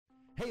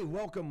Hey,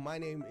 welcome. My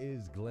name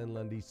is Glenn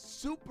Lundy.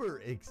 Super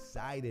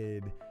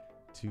excited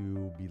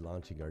to be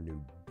launching our new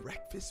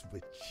Breakfast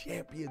with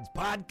Champions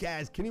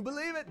podcast. Can you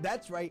believe it?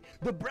 That's right.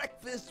 The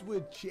Breakfast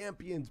with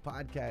Champions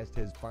podcast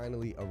has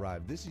finally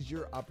arrived. This is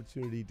your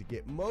opportunity to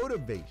get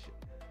motivation,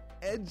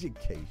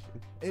 education,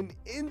 and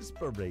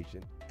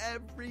inspiration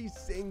every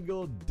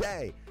single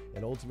day.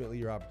 And ultimately,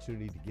 your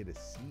opportunity to get a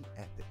seat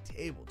at the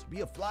table, to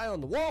be a fly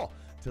on the wall,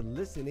 to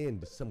listen in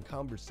to some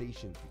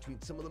conversations between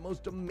some of the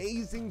most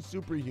amazing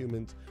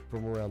superhumans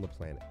from around the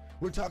planet.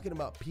 We're talking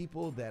about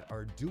people that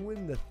are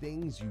doing the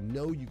things you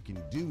know you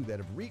can do, that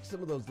have reached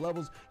some of those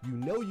levels you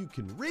know you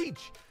can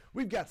reach.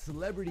 We've got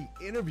celebrity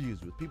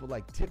interviews with people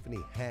like Tiffany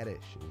Haddish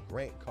and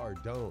Grant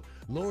Cardone,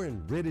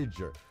 Lauren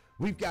Rittiger.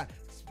 We've got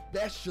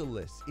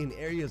specialists in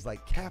areas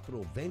like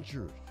capital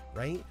ventures,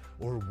 right?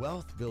 Or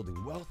wealth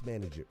building, wealth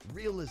management,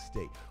 real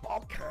estate,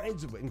 all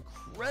kinds of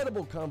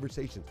incredible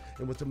conversations.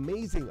 And what's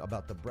amazing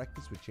about the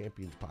Breakfast with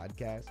Champions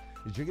podcast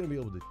is you're going to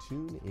be able to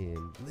tune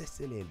in,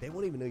 listen in. They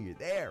won't even know you're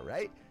there,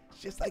 right? It's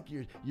just like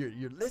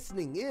you're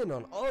listening in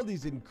on all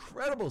these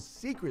incredible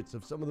secrets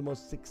of some of the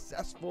most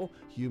successful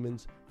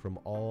humans from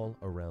all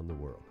around the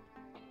world.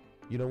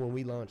 You know, when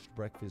we launched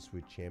Breakfast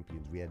with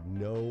Champions, we had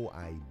no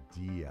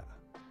idea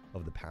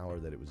of the power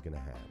that it was going to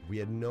have. We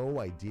had no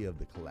idea of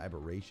the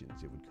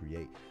collaborations it would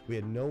create. We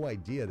had no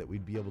idea that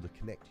we'd be able to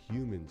connect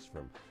humans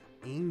from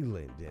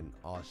England and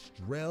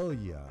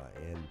Australia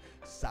and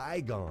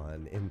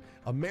Saigon and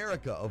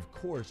America, of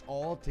course,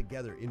 all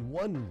together in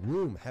one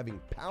room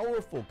having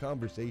powerful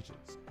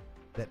conversations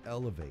that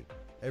elevate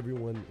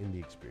everyone in the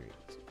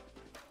experience.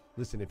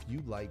 Listen, if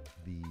you like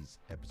these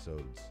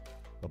episodes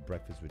of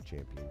Breakfast with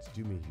Champions,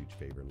 do me a huge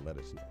favor and let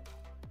us know.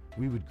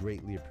 We would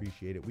greatly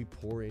appreciate it. We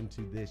pour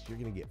into this. You're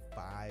going to get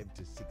 5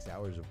 to 6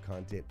 hours of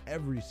content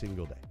every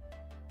single day,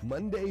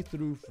 Monday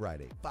through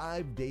Friday,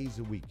 5 days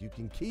a week. You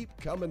can keep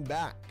coming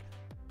back.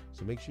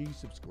 So make sure you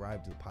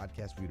subscribe to the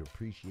podcast. We'd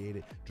appreciate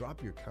it.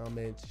 Drop your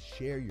comments,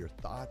 share your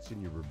thoughts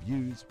and your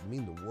reviews. It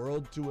mean the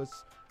world to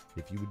us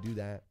if you would do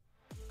that.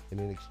 And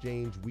in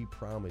exchange, we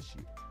promise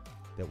you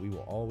that we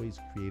will always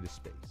create a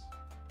space,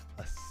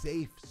 a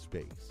safe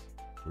space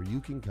where you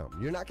can come.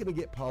 You're not going to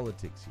get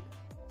politics here.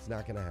 It's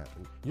not going to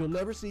happen. You'll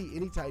never see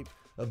any type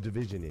of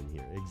division in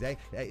here.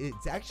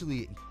 It's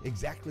actually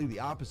exactly the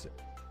opposite.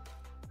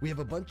 We have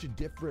a bunch of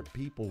different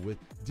people with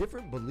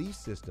different belief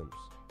systems,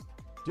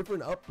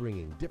 different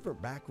upbringing, different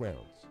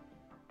backgrounds.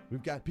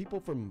 We've got people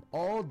from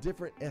all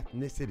different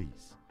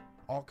ethnicities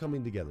all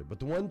coming together. But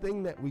the one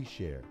thing that we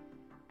share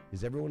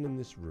is everyone in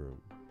this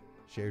room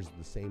shares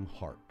the same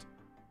heart.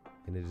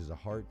 And it is a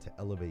heart to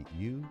elevate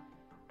you,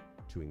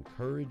 to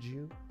encourage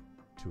you,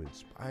 to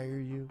inspire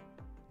you,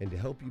 and to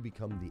help you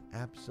become the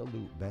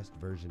absolute best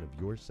version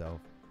of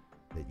yourself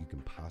that you can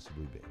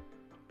possibly be.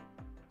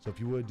 So if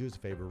you would, do us a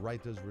favor,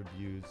 write those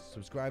reviews,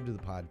 subscribe to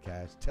the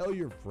podcast, tell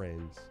your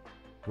friends.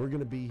 We're going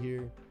to be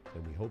here,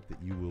 and we hope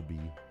that you will be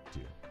too.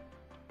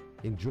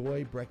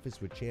 Enjoy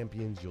Breakfast with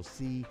Champions. You'll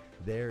see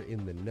there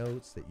in the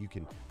notes that you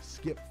can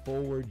skip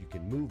forward, you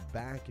can move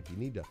back. If you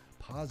need to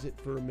pause it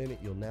for a minute,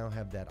 you'll now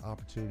have that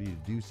opportunity to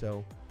do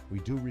so. We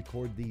do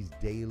record these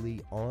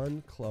daily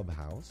on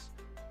Clubhouse.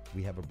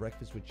 We have a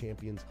Breakfast with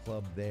Champions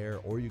club there,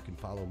 or you can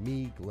follow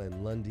me,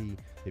 Glenn Lundy,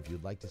 if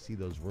you'd like to see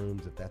those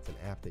rooms. If that's an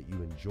app that you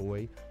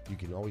enjoy, you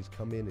can always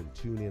come in and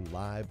tune in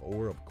live,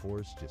 or of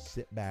course, just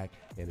sit back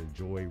and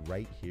enjoy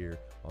right here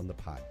on the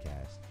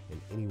podcast and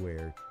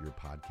anywhere your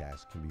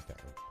podcast can be found.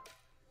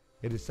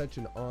 It is such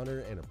an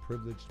honor and a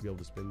privilege to be able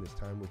to spend this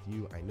time with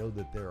you. I know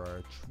that there are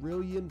a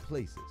trillion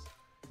places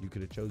you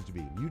could have chose to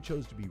be. You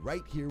chose to be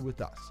right here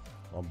with us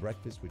on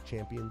Breakfast with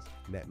Champions,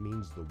 and that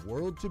means the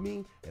world to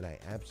me, and I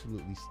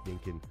absolutely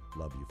stinking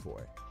love you for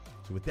it.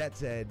 So with that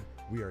said,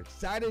 we are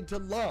excited to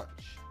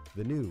launch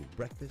the new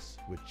Breakfast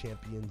with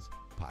Champions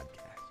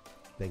podcast.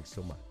 Thanks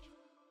so much.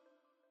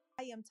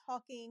 I am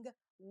talking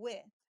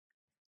with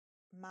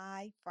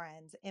my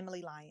friend,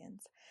 Emily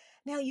Lyons.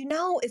 Now,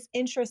 it's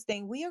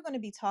interesting. We are going to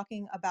be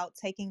talking about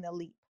taking the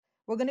leap.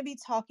 We're going to be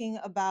talking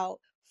about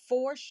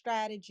 4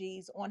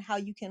 strategies on how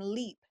you can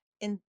leap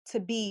and to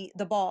be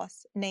the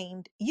boss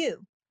named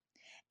you.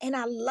 And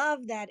I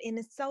love that. And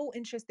it's so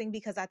interesting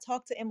because I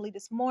talked to Emily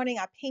this morning.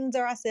 I pinged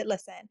her. I said,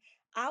 listen,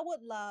 I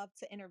would love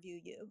to interview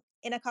you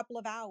in a couple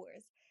of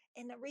hours.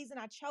 And the reason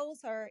I chose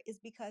her is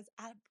because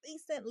I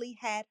recently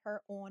had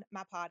her on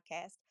my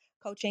podcast,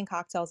 Coaching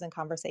Cocktails and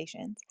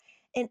Conversations.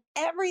 And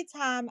every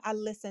time I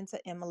listen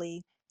to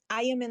Emily,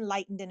 I am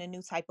enlightened in a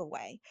new type of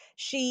way.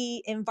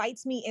 She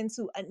invites me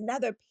into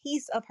another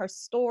piece of her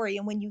story.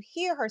 And when you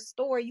hear her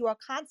story, you are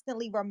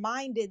constantly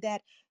reminded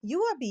that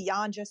you are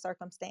beyond your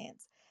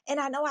circumstance. And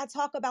I know I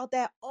talk about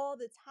that all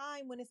the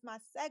time when it's my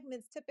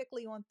segments,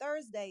 typically on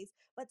Thursdays,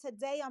 but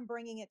today I'm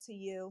bringing it to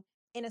you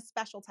in a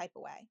special type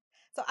of way.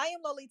 So I am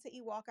Lolita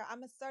E. Walker.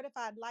 I'm a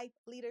certified life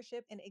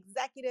leadership and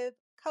executive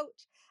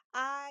coach.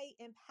 I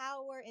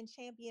empower and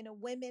champion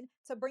women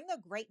to bring their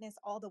greatness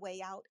all the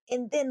way out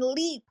and then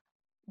leap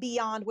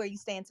beyond where you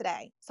stand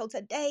today. So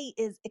today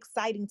is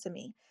exciting to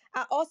me.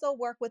 I also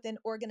work within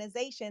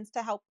organizations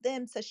to help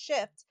them to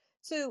shift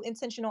to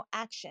intentional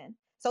action.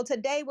 So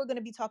today we're going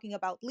to be talking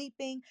about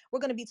leaping. We're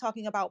going to be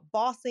talking about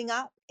bossing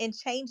up and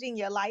changing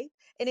your life.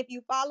 And if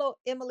you follow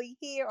Emily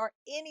here or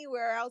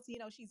anywhere else, you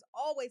know, she's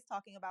always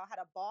talking about how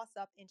to boss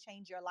up and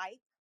change your life.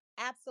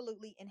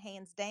 Absolutely and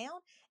hands down.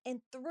 And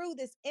through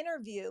this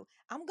interview,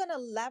 I'm going to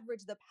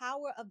leverage the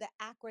power of the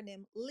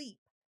acronym LEAP.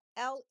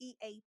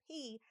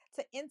 LEAP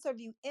to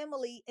interview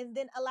Emily and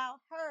then allow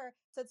her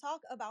to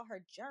talk about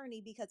her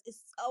journey because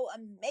it's so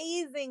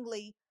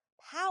amazingly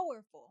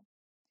powerful.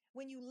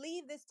 When you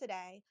leave this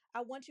today,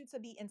 I want you to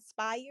be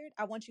inspired,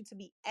 I want you to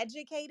be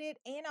educated,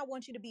 and I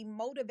want you to be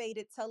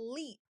motivated to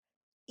leap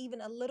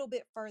even a little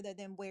bit further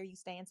than where you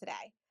stand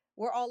today.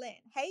 We're all in.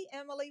 Hey,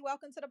 Emily,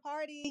 welcome to the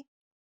party.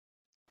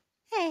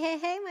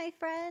 Hey, my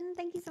friend.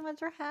 Thank you so much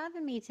for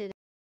having me today.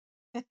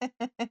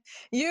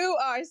 You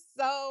are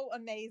so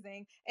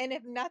amazing. And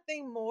if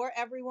nothing more,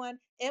 everyone,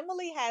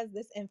 Emily has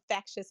this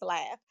infectious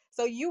laugh.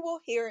 So you will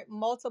hear it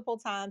multiple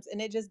times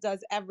and it just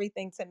does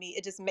everything to me.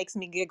 It just makes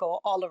me giggle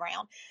all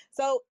around.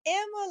 So,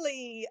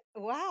 Emily,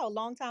 wow,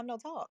 long time no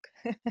talk.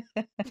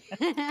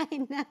 I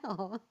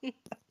know.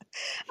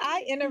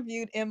 I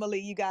interviewed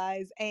Emily, you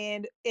guys,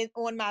 and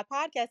on my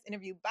podcast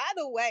interview, by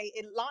the way,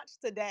 it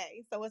launched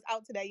today. So it's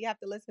out today. You have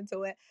to listen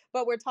to it.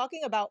 But we're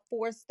talking about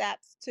 4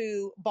 steps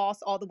to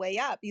boss all the way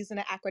up using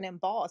the acronym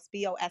BOSS,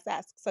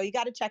 BOSS. So you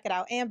got to check it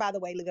out. And by the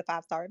way, leave a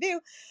 5-star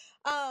review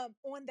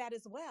on that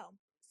as well.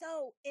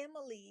 So,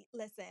 Emily,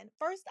 listen,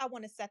 first, I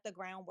want to set the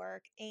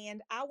groundwork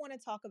and I want to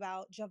talk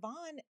about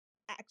Javon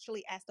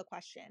actually asked a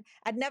question.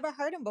 I'd never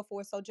heard him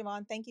before. So,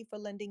 Javon, thank you for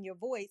lending your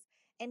voice.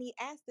 And he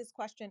asked this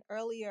question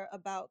earlier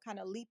about kind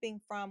of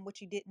leaping from what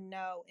you didn't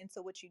know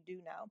into what you do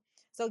know.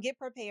 So get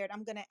prepared.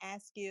 I'm going to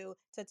ask you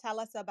to tell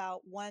us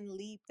about one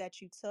leap that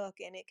you took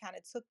and it kind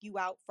of took you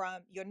out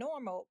from your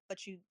normal,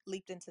 but you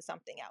leaped into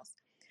something else.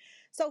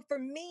 So for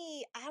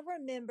me, I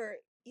remember,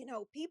 you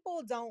know,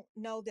 people don't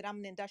know that I'm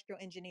an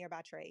industrial engineer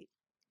by trade.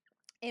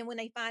 And when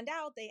they find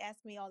out, they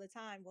ask me all the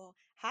time, well,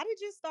 how did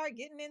you start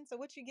getting into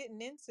what you're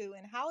getting into?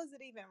 And how is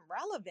it even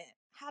relevant?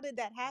 How did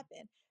that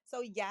happen?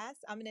 So, yes,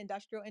 I'm an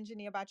industrial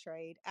engineer by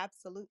trade.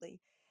 Absolutely.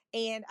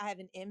 And I have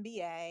an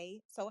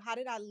MBA. So, how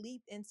did I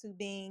leap into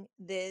being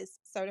this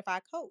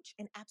certified coach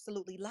and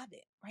absolutely love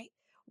it? Right.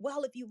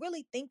 Well, if you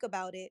really think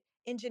about it,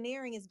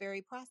 engineering is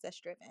very process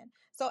driven.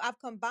 So, I've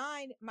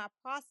combined my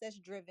process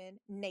driven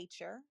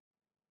nature,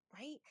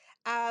 right?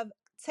 I've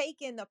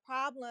taken the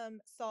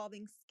problem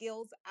solving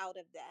skills out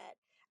of that.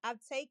 I've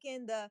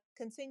taken the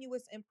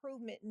continuous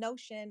improvement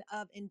notion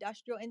of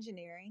industrial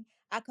engineering.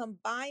 I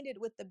combined it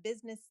with the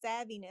business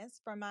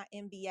savviness from my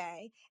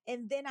MBA.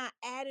 And then I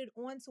added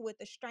onto it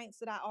the strengths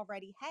that I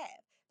already have,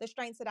 the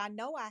strengths that I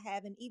know I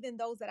have, and even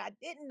those that I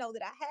didn't know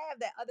that I have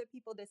that other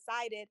people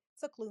decided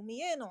to clue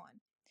me in on.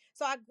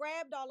 So I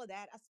grabbed all of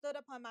that. I stood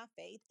upon my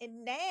faith.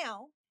 And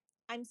now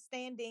I'm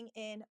standing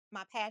in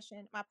my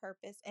passion, my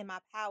purpose, and my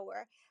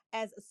power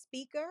as a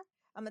speaker.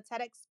 I'm a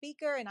TEDx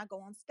speaker and I go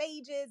on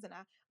stages and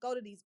I go to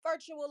these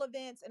virtual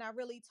events and I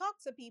really talk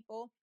to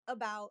people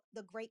about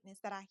the greatness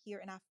that I hear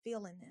and I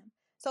feel in them.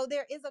 So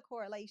there is a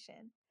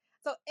correlation.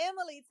 So,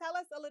 Emily, tell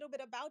us a little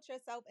bit about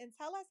yourself and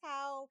tell us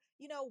how,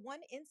 you know, one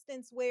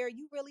instance where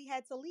you really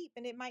had to leap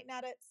and it might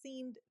not have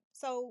seemed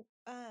so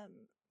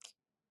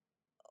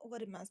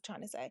what am I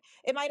trying to say?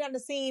 It might not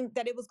have seemed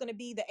that it was going to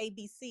be the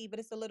ABC, but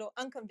it's a little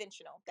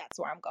unconventional. That's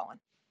where I'm going.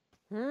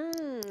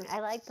 I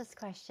like this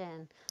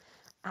question.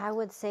 I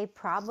would say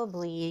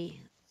probably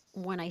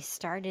when I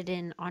started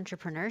in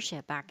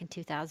entrepreneurship back in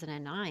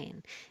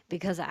 2009,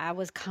 because I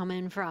was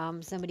coming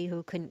from somebody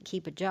who couldn't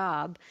keep a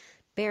job,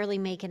 barely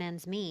making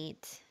ends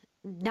meet,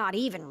 not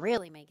even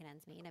really making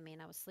ends meet. I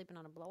mean, I was sleeping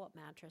on a blow up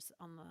mattress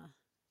on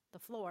the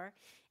floor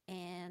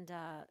and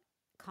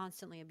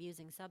constantly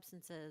abusing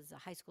substances, a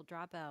high school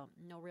dropout,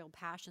 no real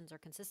passions or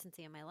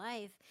consistency in my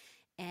life.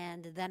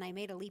 And then I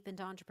made a leap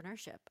into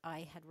entrepreneurship.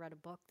 I had read a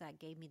book that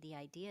gave me the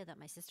idea that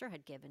my sister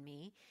had given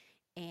me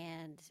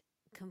and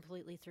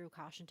completely threw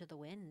caution to the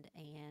wind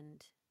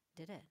and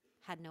did it.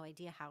 Had no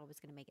idea how I was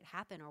going to make it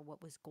happen or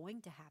what was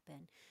going to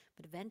happen.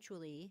 But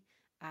eventually,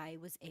 I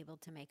was able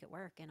to make it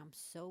work. And I'm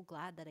so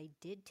glad that I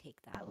did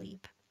take that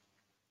leap.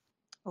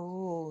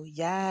 Oh,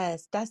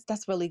 yes.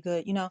 That's really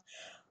good. You know,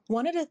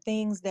 one of the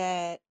things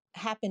that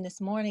happened this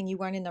morning, you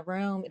weren't in the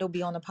room, it'll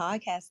be on the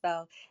podcast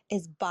though,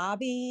 is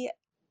Bobby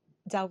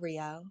Del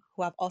Rio,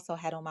 who I've also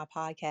had on my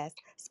podcast,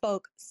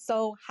 spoke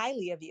so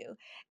highly of you.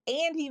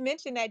 And he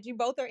mentioned that you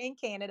both are in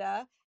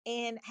Canada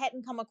and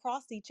hadn't come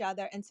across each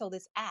other until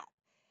this app.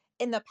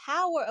 And the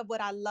power of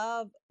what I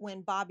love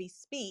when Bobby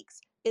speaks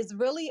is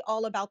really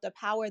all about the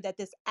power that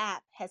this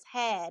app has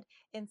had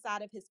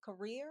inside of his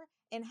career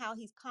and how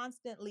he's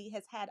constantly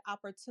has had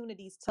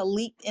opportunities to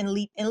leap and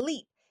leap and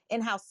leap.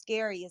 And how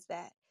scary is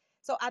that?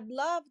 So I'd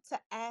love to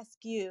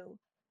ask you,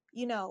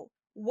 you know,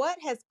 what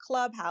has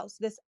Clubhouse,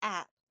 this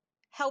app,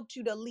 helped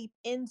you to leap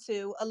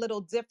into a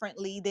little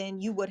differently than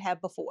you would have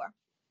before?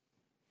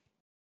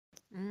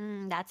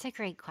 That's a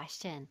great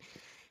question.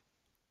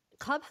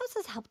 Clubhouse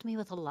has helped me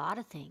with a lot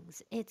of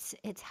things.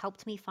 It's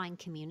helped me find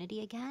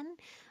community again.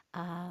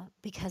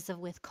 because of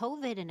with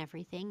COVID and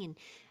everything. And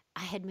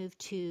I had moved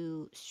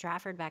to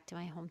Stratford, back to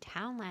my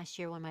hometown last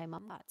year when my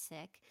mom got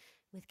sick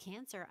with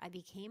cancer. I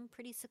became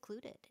pretty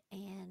secluded.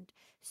 And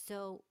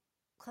so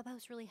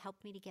Clubhouse really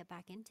helped me to get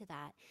back into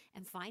that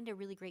and find a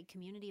really great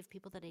community of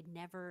people that I'd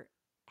never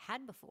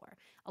had before.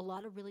 A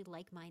lot of really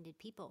like minded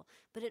people.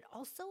 But it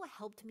also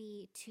helped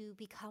me to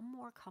become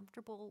more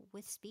comfortable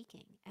with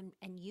speaking and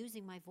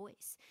using my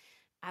voice.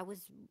 I was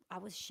I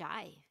was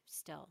shy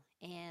still.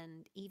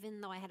 And even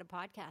though I had a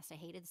podcast, I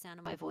hated the sound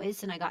of my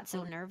voice and I got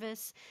so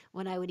nervous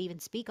when I would even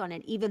speak on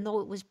it, even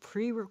though it was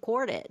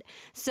pre-recorded.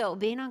 So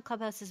being on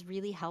Clubhouse has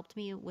really helped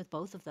me with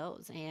both of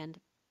those. And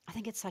I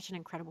think it's such an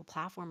incredible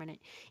platform, and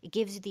it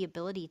gives you the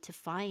ability to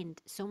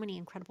find so many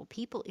incredible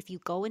people if you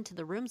go into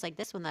the rooms like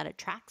this one that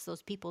attracts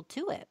those people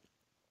to it.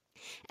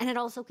 And it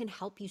also can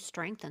help you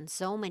strengthen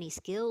so many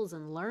skills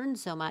and learn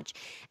so much,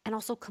 and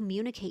also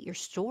communicate your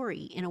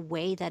story in a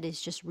way that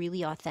is just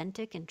really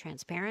authentic and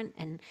transparent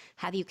and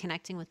have you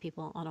connecting with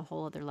people on a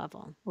whole other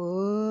level.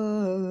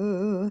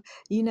 Oh,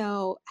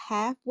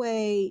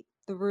 halfway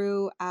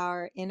through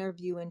our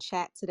interview and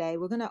chat today,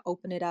 we're going to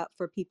open it up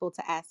for people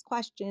to ask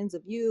questions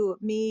of you,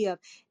 of me, of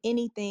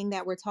anything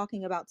that we're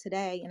talking about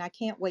today. And I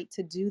can't wait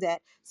to do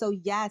that. So,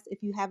 yes,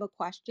 if you have a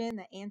question,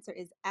 the answer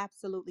is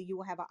absolutely. You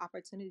will have an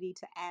opportunity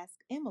to ask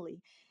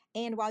Emily.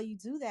 And while you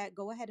do that,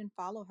 go ahead and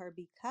follow her,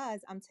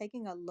 because I'm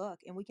taking a look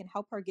and we can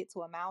help her get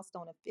to a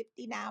milestone of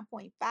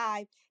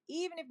 59.5,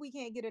 even if we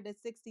can't get her to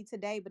 60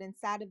 today. But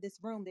inside of this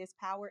room, there's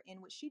power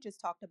in what she just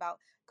talked about,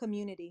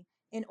 community.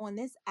 And on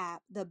this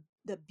app, the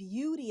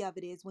beauty of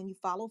it is, when you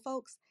follow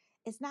folks,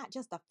 it's not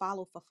just a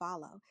follow for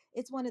follow.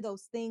 It's one of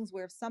those things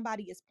where if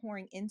somebody is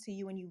pouring into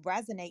you and you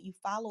resonate, you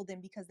follow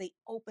them because they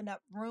open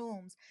up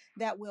rooms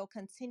that will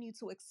continue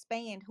to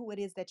expand who it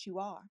is that you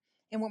are.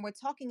 And when we're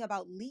talking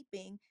about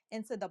leaping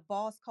into the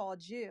boss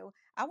called you,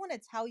 I want to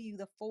tell you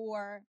the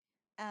four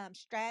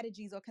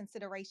strategies or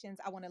considerations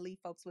I want to leave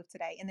folks with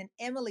today. And then,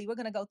 Emily, we're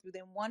going to go through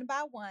them one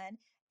by one.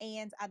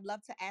 And I'd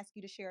love to ask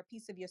you to share a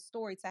piece of your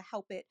story to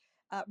help it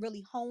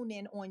really hone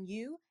in on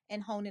you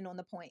and hone in on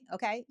the point.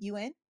 Okay. You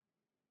in?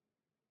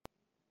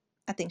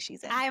 I think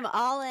she's in. I'm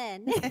all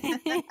in.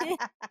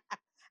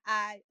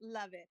 I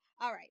love it.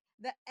 All right.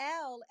 The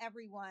L,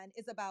 everyone,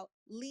 is about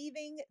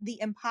leaving the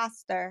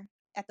imposter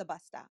at the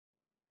bus stop.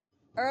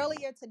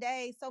 Earlier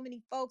today, so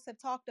many folks have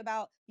talked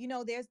about,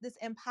 there's this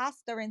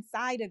imposter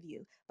inside of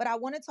you. But I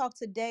want to talk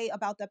today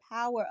about the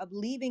power of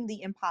leaving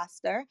the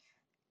imposter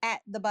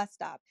at the bus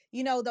stop.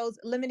 Those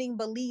limiting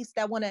beliefs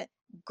that want to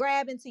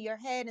grab into your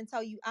head and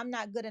tell you, I'm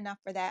not good enough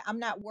for that. I'm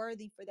not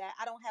worthy for that.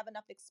 I don't have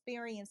enough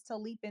experience to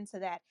leap into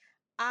that.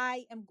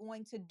 I am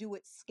going to do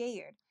it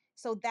scared.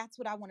 So that's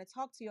what I want to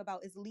talk to you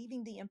about, is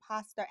leaving the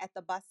imposter at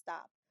the bus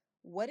stop.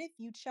 What if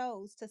you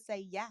chose to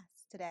say yes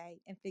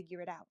today and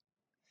figure it out?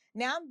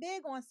 Now, I'm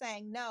big on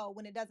saying no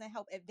when it doesn't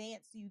help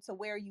advance you to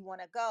where you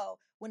want to go,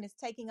 when it's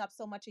taking up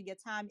so much of your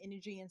time,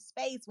 energy, and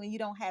space, when you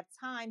don't have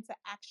time to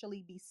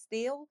actually be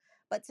still.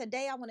 But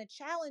today, I want to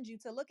challenge you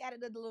to look at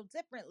it a little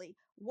differently.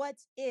 What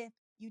if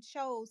you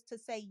chose to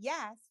say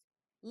yes,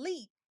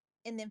 leap,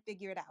 and then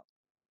figure it out?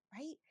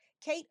 Right?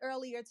 Kate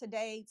earlier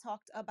today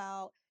talked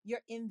about your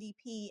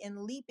MVP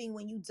and leaping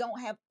when you don't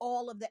have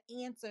all of the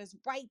answers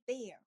right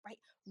there, right?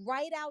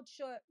 Write out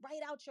your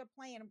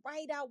plan,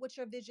 write out what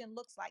your vision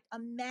looks like.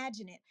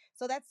 Imagine it.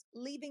 So that's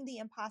leaving the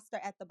imposter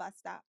at the bus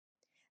stop.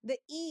 The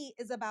E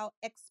is about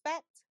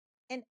expect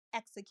and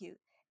execute.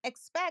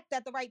 Expect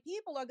that the right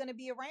people are going to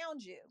be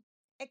around you.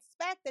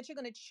 Expect that you're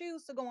going to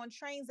choose to go on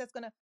trains that's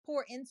going to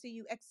pour into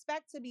you.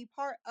 Expect to be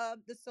part of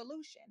the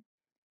solution.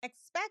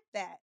 Expect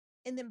that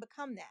and then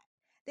become that.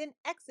 Then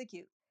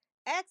execute.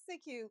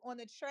 Execute on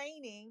the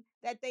training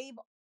that they've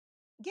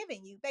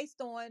given you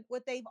based on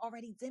what they've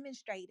already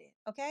demonstrated.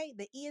 Okay.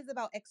 The E is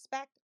about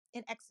expect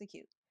and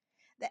execute.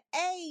 The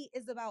A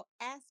is about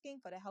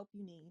asking for the help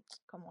you need.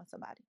 Come on,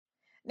 somebody.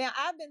 Now,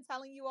 I've been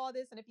telling you all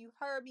this, and if you've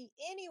heard me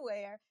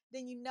anywhere,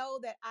 then you know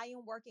that I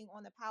am working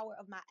on the power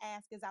of my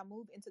ask as I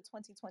move into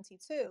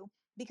 2022,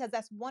 because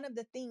that's one of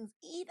the things,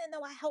 even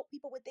though I help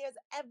people with theirs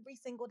every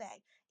single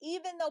day,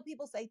 even though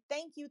people say,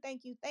 thank you,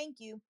 thank you,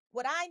 thank you,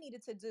 what I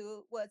needed to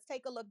do was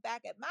take a look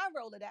back at my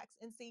Rolodex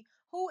and see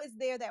who is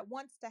there that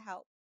wants to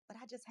help, but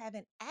I just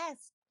haven't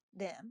asked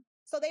them.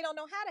 So they don't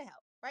know how to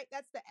help, right?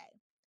 That's the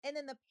A. And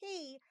then the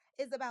P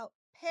is about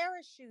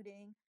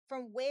parachuting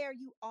from where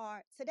you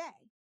are today.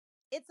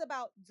 It's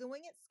about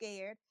doing it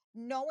scared,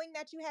 knowing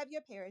that you have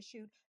your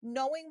parachute,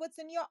 knowing what's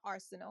in your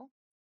arsenal.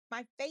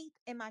 My faith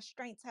and my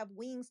strengths have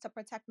wings to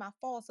protect my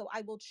fall, so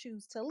I will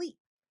choose to leap,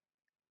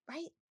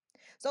 right?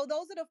 So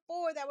those are the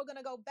four that we're going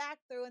to go back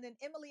through. And then,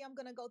 Emily, I'm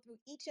going to go through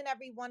each and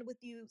every one with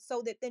you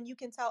so that then you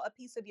can tell a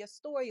piece of your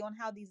story on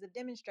how these are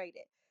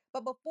demonstrated.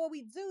 But before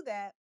we do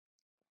that,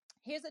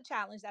 here's a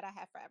challenge that I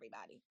have for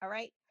everybody. All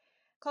right.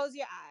 Close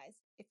your eyes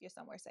if you're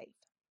somewhere safe.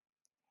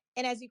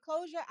 And as you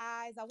close your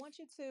eyes, I want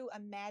you to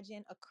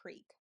imagine a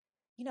creek.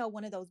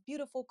 One of those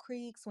beautiful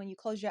creeks. When you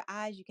close your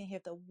eyes, you can hear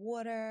the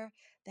water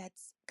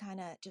that's kind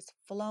of just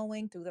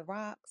flowing through the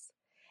rocks.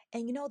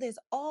 And there's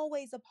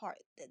always a part,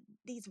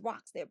 these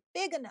rocks, they're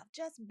big enough,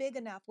 just big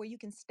enough where you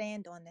can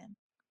stand on them.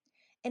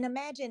 And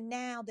imagine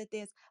now that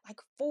there's like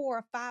 4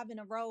 or 5 in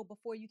a row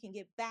before you can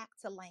get back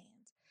to land.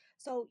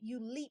 So you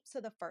leap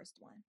to the first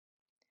one.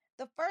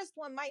 The first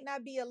one might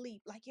not be a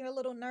leap. Like you're a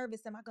little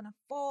nervous. Am I going to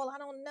fall? I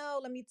don't know.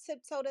 Let me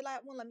tiptoe to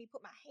that one. Let me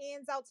put my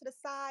hands out to the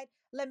side.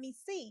 Let me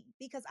see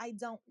because I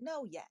don't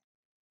know yet.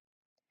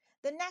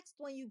 The next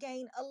one, you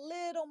gain a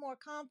little more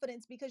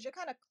confidence because you're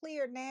kind of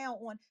clear now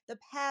on the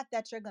path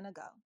that you're going to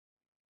go.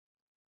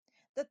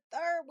 The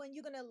third one,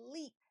 you're going to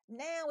leap.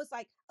 Now it's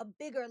like a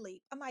bigger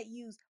leap. I might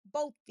use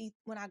both feet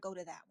when I go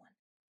to that one.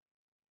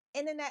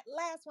 And then that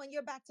last one,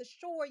 you're back to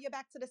shore, you're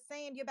back to the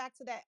sand, you're back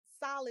to that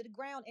solid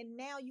ground. And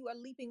now you are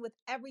leaping with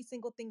every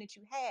single thing that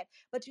you had,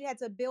 but you had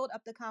to build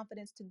up the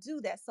confidence to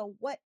do that. So,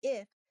 what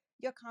if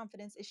your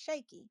confidence is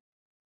shaky?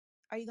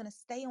 Are you going to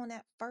stay on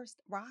that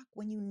first rock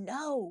when you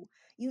know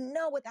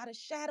without a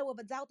shadow of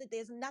a doubt that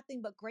there's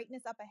nothing but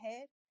greatness up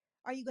ahead?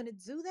 Are you going to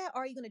do that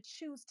or are you going to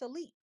choose to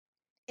leap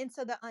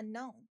into the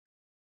unknown?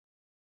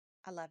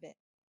 I love it.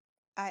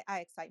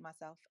 I excite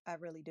myself. I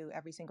really do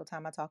every single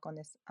time I talk on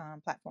this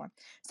platform.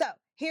 So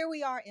here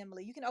we are,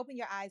 Emily. You can open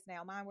your eyes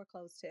now. Mine were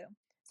closed too.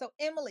 So,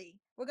 Emily,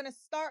 we're going to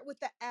start with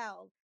the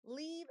L.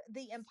 Leave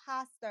the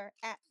imposter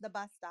at the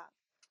bus stop.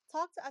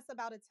 Talk to us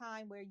about a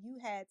time where you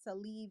had to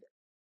leave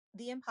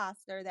the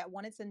imposter that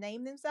wanted to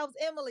name themselves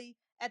Emily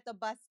at the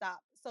bus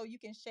stop so you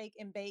can shake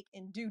and bake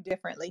and do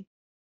differently.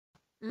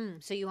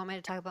 So you want me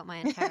to talk about my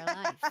entire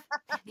life?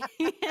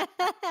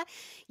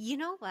 You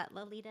know what,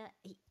 Lolita?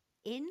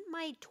 In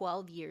my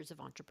 12 years of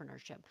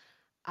entrepreneurship,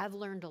 I've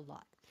learned a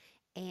lot.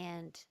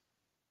 And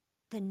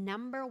the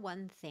number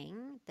one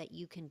thing that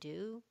you can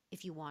do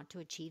if you want to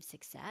achieve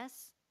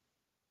success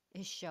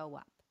is show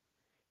up.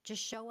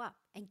 Just show up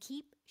and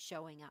keep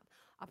showing up.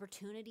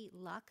 Opportunity,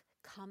 luck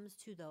comes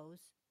to those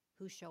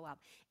who show up.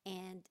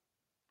 And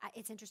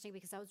it's interesting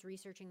because I was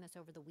researching this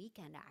over the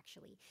weekend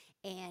actually,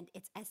 and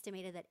it's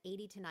estimated that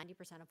 80 to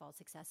 90% of all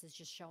success is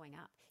just showing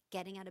up,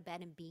 getting out of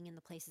bed and being in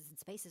the places and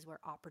spaces where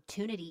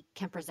opportunity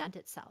can present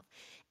itself.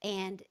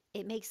 And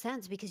it makes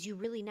sense because you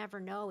really never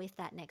know if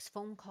that next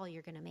phone call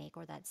you're going to make,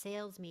 or that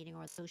sales meeting,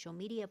 or a social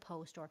media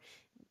post, or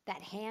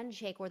that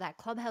handshake, or that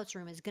clubhouse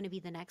room is going to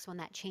be the next one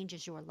that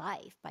changes your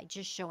life by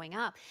just showing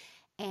up.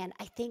 And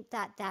I think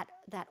that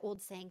old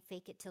saying,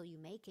 fake it till you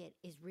make it,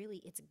 is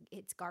really,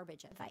 it's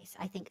garbage advice.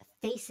 I think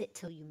face it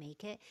till you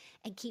make it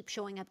and keep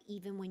showing up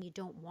even when you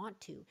don't want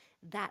to.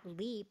 That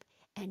leap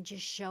and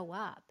just show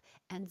up.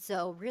 And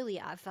so really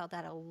I've felt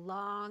that a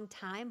long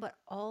time, but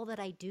all that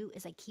I do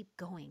is I keep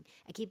going.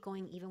 I keep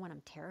going even when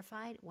I'm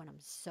terrified, when I'm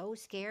so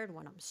scared,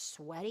 when I'm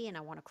sweaty and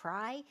I want to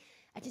cry.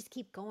 I just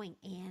keep going,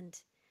 and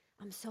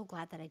I'm so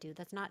glad that I do.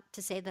 That's not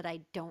to say that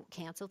I don't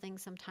cancel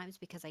things sometimes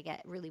because I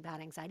get really bad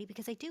anxiety,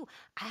 because I do.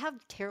 I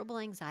have terrible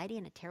anxiety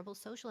and a terrible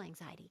social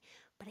anxiety,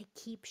 but I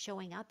keep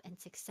showing up and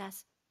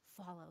success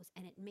follows.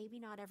 And it maybe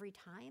not every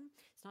time.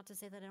 It's not to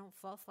say that I don't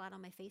fall flat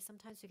on my face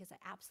sometimes, because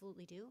I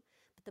absolutely do.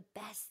 But the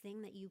best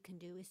thing that you can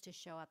do is to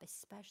show up,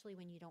 especially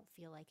when you don't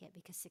feel like it,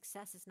 because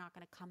success is not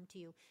going to come to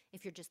you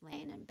if you're just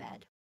laying in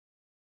bed.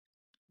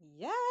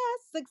 Yes,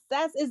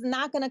 success is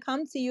not going to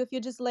come to you if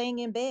you're just laying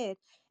in bed.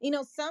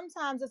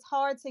 Sometimes it's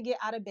hard to get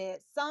out of bed.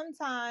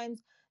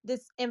 Sometimes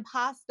this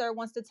imposter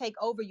wants to take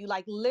over you,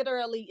 like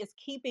literally is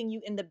keeping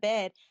you in the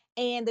bed.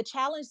 And the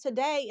challenge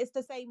today is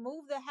to say,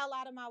 move the hell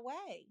out of my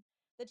way.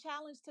 The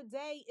challenge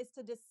today is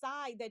to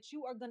decide that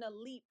you are going to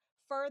leap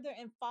further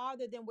and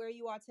farther than where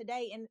you are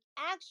today. And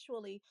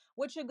actually,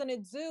 what you're going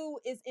to do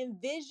is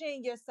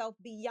envision yourself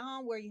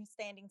beyond where you're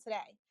standing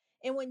today.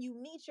 And when you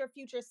meet your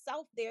future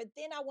self there,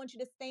 then I want you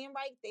to stand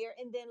right there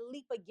and then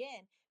leap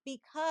again,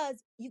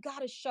 because you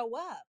got to show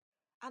up.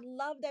 I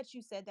love that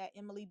you said that,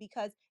 Emily,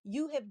 because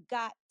you have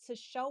got to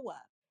show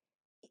up,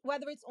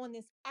 whether it's on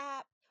this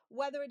app,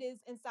 whether it is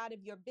inside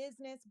of your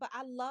business. But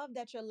I love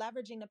that you're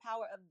leveraging the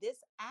power of this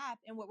app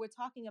and what we're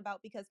talking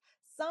about, because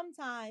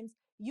sometimes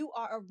you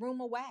are a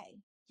room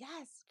away.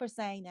 Yes, for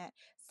saying that.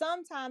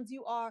 Sometimes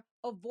you are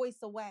a voice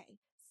away.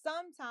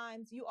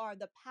 Sometimes you are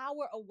the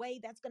power away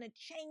that's going to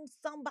change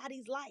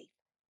somebody's life.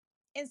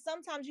 And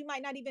sometimes you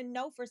might not even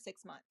know for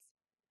 6 months.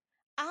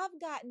 I've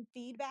gotten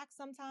feedback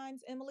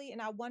sometimes, Emily, and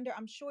I wonder,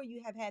 I'm sure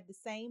you have had the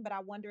same, but I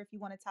wonder if you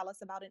want to tell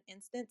us about an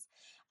instance.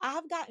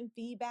 I've gotten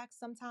feedback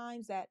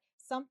sometimes that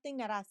something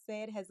that I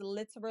said has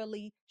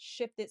literally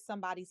shifted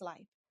somebody's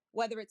life,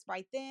 whether it's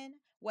right then,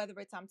 whether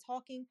it's I'm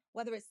talking,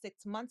 whether it's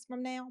 6 months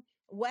from now,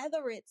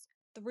 whether it's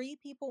 3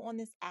 people on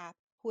this app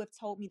who have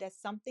told me that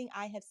something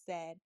I have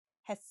said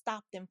has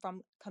stopped them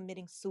from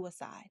committing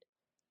suicide.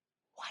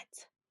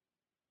 What?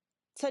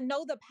 To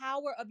know the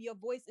power of your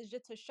voice is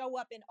just to show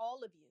up in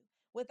all of you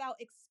without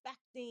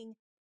expecting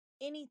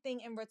anything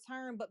in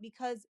return, but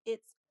because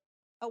it's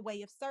a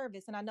way of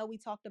service. And I know we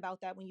talked about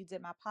that when you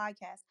did my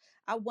podcast.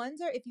 I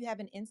wonder if you have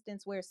an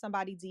instance where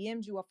somebody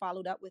DM'd you or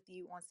followed up with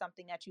you on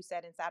something that you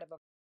said inside of a.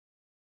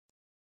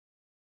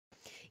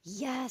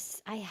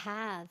 Yes, I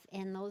have.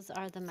 And those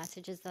are the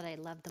messages that I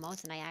love the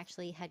most. And I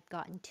actually had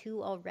gotten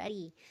two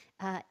already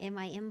in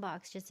my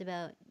inbox just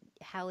about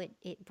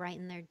it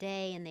brightened their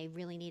day, and they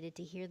really needed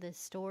to hear this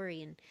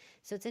story. And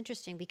so it's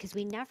interesting because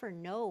we never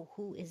know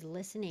who is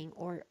listening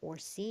or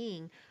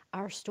seeing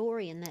our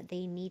story, and that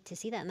they need to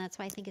see that. And that's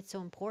why I think it's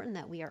so important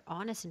that we are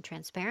honest and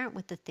transparent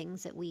with the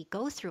things that we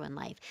go through in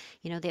life,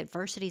 the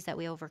adversities that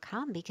we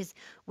overcome, because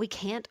we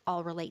can't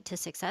all relate to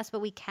success, but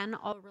we can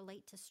all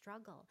relate to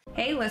struggle.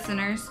 Hey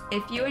listeners,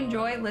 if you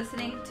enjoy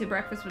listening to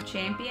Breakfast with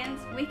Champions,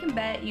 we can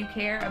bet you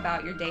care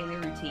about your daily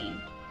routine.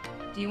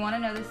 Do you want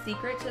to know the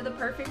secret to the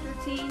perfect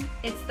routine?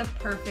 It's the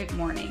perfect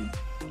morning.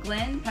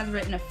 Glenn has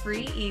written a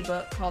free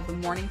ebook called The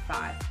Morning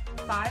 5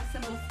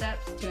 Simple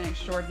Steps to an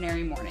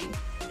Extraordinary Morning.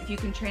 If you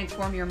can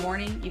transform your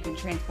morning, you can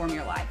transform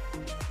your life.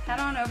 Head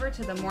on over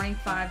to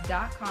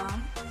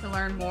themorning5.com to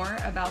learn more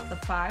about the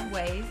 5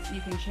 ways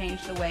you can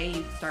change the way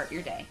you start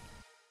your day.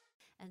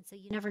 And so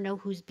you never know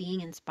who's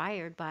being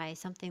inspired by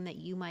something that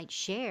you might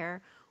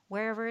share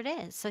wherever it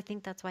is. So I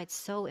think that's why it's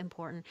so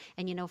important.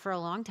 And for a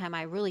long time,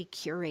 I really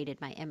curated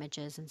my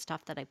images and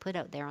stuff that I put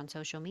out there on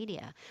social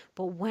media.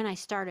 But when I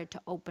started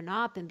to open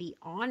up and be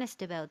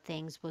honest about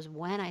things was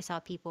when I saw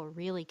people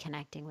really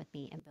connecting with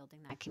me and building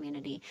that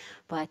community.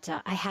 But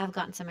I have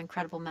gotten some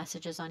incredible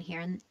messages on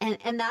here.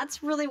 And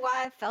that's really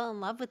why I fell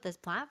in love with this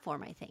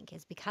platform, I think,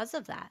 is because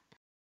of that.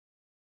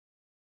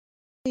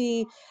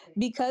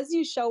 Because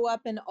you show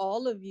up in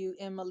all of you,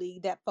 Emily,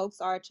 that folks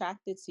are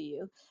attracted to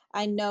you.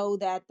 I know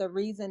that the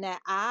reason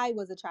that I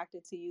was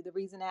attracted to you, the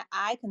reason that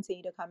I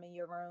continue to come in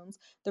your rooms,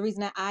 the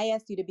reason that I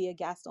asked you to be a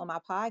guest on my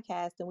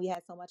podcast and we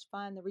had so much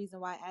fun, the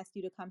reason why I asked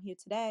you to come here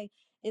today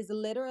is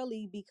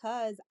literally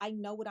because I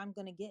know what I'm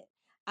going to get.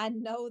 I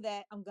know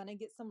that I'm going to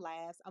get some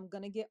laughs. I'm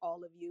going to get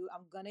all of you.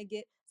 I'm going to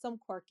get some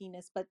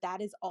quirkiness, but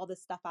that is all the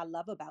stuff I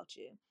love about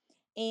you.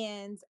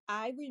 And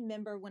I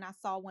remember when I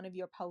saw one of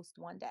your posts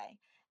one day,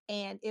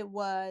 and it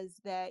was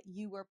that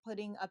you were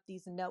putting up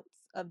these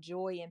notes of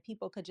joy and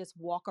people could just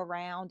walk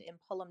around and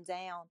pull them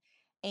down.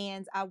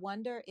 And I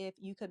wonder if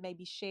you could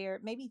maybe share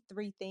maybe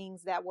 3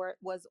 things that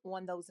was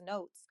on those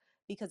notes,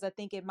 because I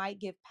think it might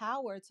give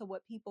power to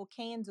what people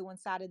can do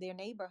inside of their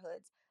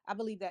neighborhoods. I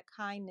believe that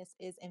kindness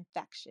is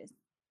infectious.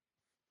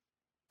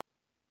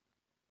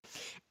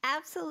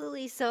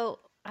 Absolutely. So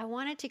I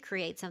wanted to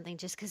create something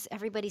just because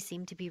everybody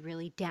seemed to be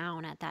really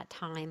down at that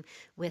time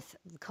with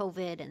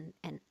COVID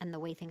and the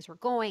way things were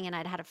going. And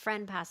I'd had a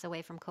friend pass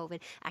away from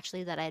COVID,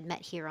 actually, that I had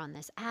met here on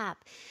this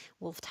app,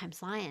 Wolf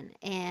Times Lion.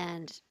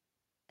 And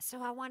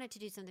so I wanted to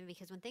do something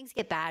because when things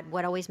get bad,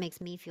 what always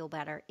makes me feel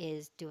better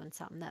is doing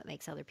something that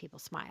makes other people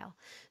smile.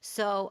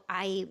 So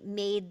I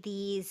made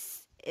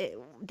these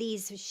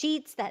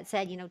sheets that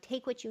said,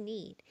 take what you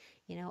need,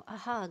 a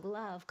hug,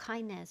 love,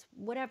 kindness,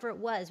 whatever it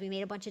was. We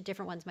made a bunch of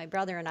different ones. My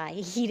brother and I,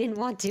 he didn't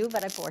want to,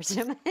 but I forced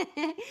him.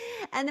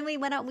 And then we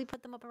went out and we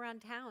put them up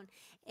around town.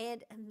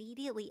 And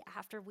immediately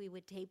after we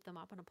would tape them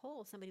up on a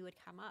pole, somebody would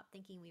come up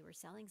thinking we were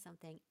selling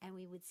something, and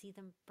we would see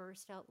them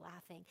burst out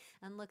laughing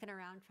and looking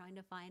around trying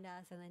to find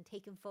us and then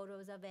taking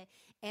photos of it.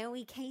 And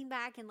we came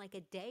back in like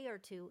a day or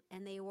two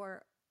and they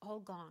were all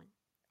gone.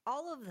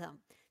 All of them.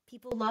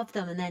 People loved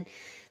them. And then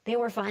they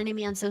were finding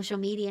me on social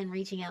media and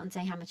reaching out and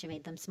saying how much it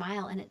made them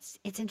smile. And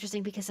it's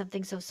interesting because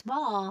something so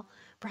small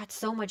brought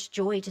so much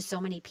joy to so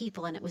many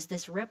people, and it was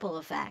this ripple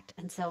effect.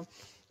 And so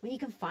when you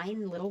can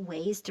find little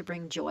ways to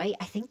bring joy,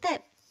 I think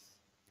that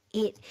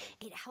it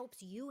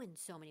helps you in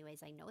so many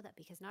ways. I know that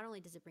because not only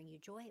does it bring you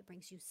joy, it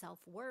brings you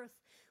self-worth,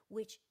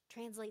 which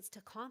translates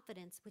to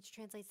confidence, which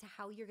translates to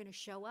how you're going to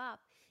show up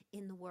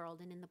in the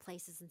world and in the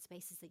places and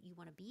spaces that you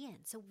want to be in.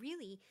 So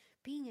really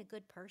being a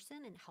good person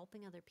and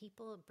helping other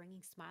people and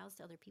bringing smiles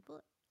to other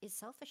people is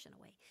selfish in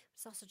a way.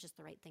 It's also just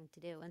the right thing to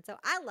do. And so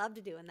I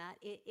loved doing that.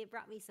 It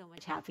brought me so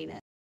much happiness.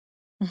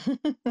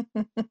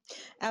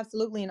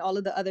 Absolutely. And all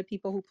of the other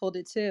people who pulled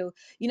it too.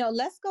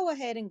 Let's go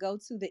ahead and go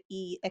to the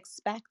E,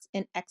 expect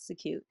and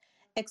execute.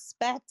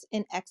 Expect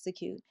and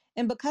execute.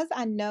 And because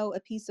I know a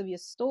piece of your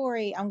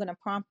story, I'm going to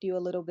prompt you a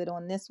little bit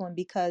on this one,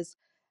 because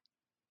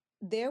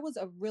there was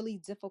a really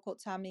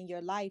difficult time in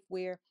your life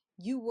where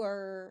you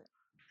were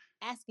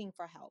asking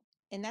for help.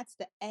 And that's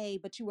the A,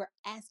 but you were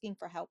asking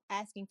for help,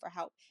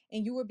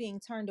 and you were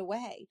being turned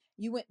away.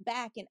 You went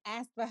back and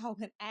asked for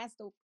help and asked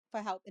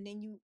for help, and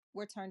then you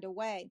were turned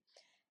away.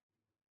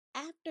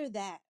 After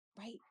that,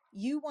 right,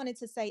 you wanted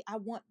to say, I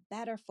want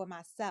better for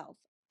myself.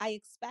 I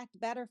expect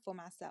better for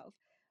myself.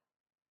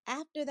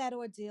 After that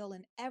ordeal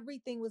and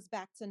everything was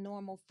back to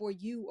normal for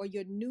you, or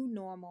your new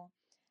normal,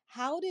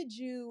 how did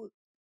you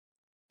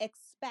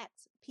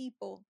expect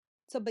people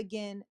to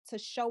begin to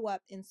show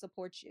up and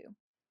support you?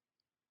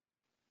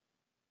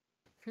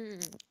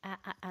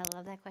 I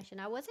love that question.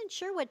 I wasn't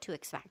sure what to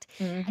expect.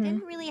 I Mm-hmm.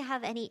 didn't really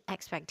have any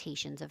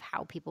expectations of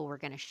how people were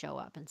going to show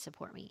up and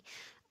support me.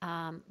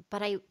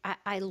 But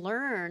I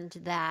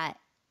learned that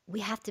we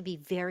have to be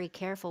very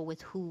careful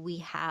with who we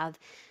have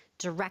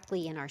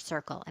directly in our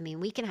circle. I mean,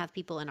 we can have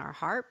people in our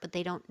heart, but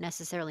they don't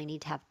necessarily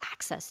need to have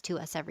access to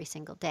us every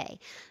single day.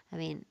 I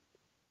mean,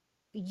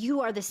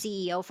 you are the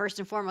CEO first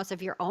and foremost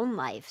of your own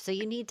life. So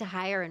you need to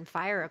hire and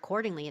fire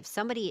accordingly. If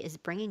somebody is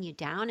bringing you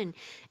down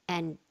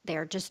and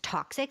they're just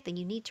toxic, then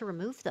you need to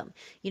remove them.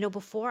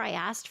 Before I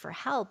asked for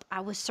help,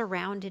 I was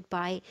surrounded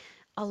by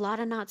a lot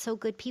of not so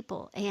good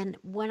people. And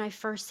when I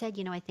first said,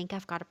 I think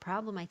I've got a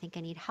problem, I think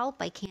I need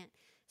help, I can't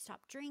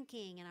stop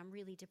drinking and I'm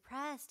really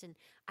depressed. And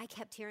I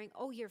kept hearing,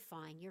 oh, you're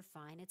fine.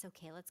 It's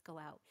okay. Let's go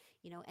out.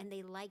 And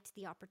they liked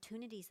the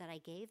opportunities that I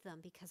gave them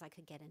because I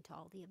could get into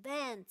all the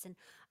events and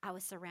I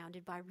was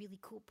surrounded by really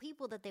cool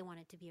people that they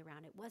wanted to be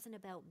around. It wasn't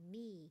about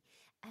me.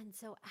 And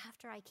so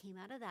after I came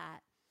out of that,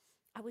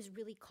 I was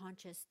really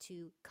conscious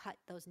to cut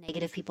those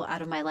negative people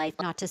out of my life.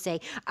 Not to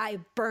say I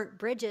burnt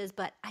bridges,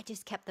 but I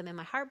just kept them in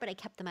my heart, but I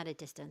kept them at a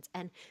distance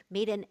and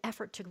made an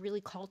effort to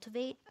really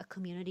cultivate a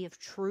community of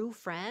true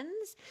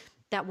friends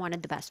that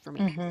wanted the best for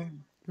me. Mm-hmm.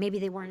 Maybe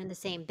they weren't in the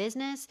same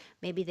business.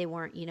 Maybe they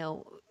weren't,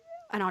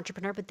 an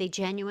entrepreneur, but they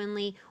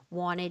genuinely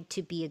wanted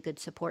to be a good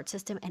support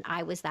system. And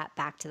I was that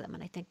back to them.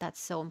 And I think that's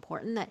so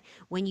important that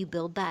when you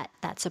build that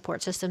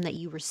support system, that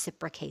you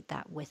reciprocate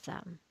that with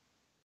them.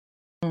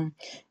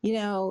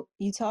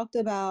 You talked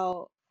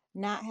about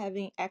not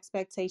having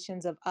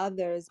expectations of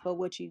others, but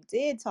what you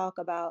did talk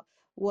about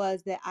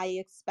was that I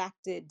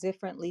expected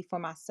differently for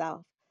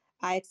myself.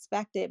 I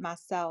expected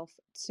myself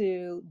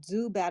to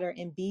do better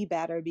and be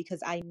better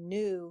because I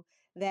knew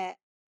that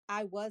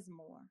I was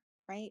more,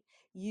 right?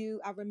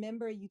 I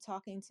remember you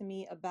talking to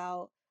me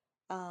about,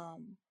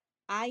 um,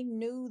 I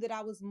knew that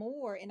I was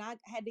more and I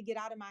had to get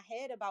out of my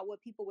head about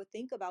what people would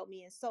think about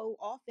me. And so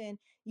often,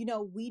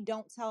 we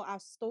don't tell our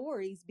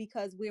stories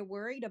because we're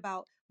worried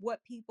about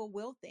what people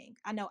will think.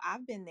 I know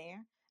I've been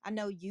there. I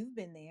know you've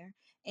been there.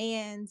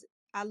 And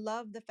I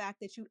love the fact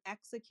that you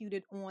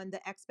executed on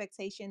the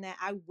expectation that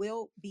I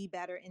will be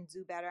better and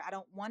do better. I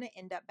don't want to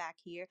end up back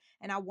here.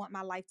 And I want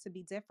my life to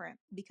be different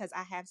because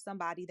I have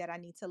somebody that I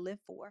need to live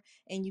for.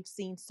 And you've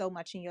seen so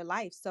much in your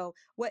life. So,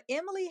 what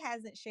Emily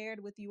hasn't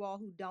shared with you all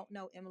who don't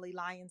know Emily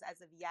Lyons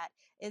as of yet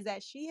is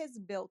that she has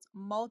built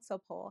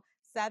multiple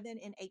 7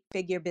 and 8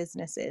 figure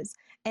businesses.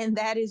 And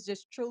that is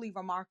just truly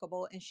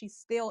remarkable. And she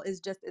still is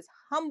just as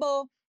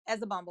humble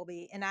as a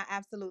bumblebee. And I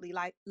absolutely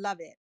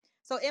love it.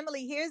 So,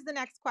 Emily, here's the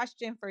next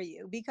question for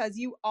you because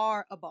you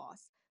are a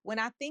boss. When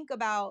I think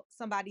about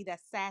somebody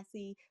that's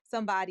sassy,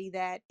 somebody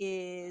that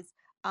is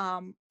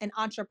an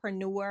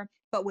entrepreneur,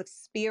 but with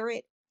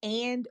spirit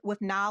and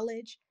with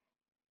knowledge,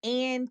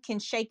 and can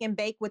shake and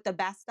bake with the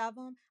best of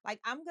them. Like,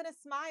 I'm going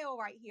to smile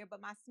right here,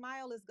 but my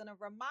smile is going to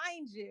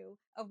remind you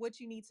of what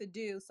you need to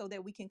do so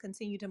that we can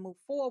continue to move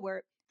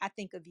forward. I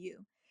think of you.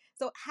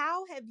 So,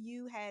 how have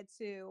you had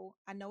to,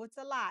 I know it's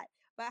a lot,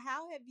 but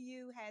how have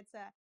you had to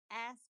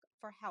ask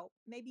for help?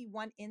 Maybe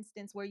one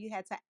instance where you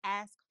had to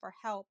ask for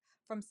help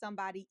from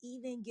somebody,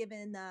 even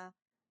given the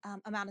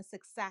amount of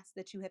success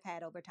that you have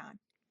had over time.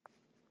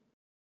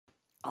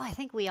 Oh, I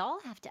think we all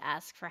have to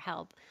ask for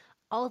help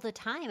all the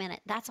time. And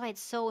that's why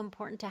it's so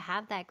important to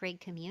have that great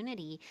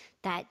community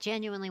that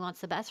genuinely wants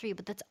the best for you,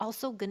 but that's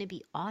also going to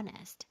be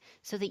honest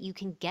so that you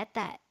can get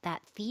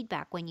that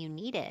feedback when you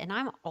need it. And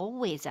I'm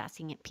always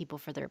asking people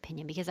for their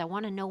opinion because I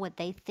want to know what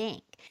they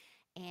think.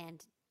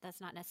 And that's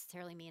not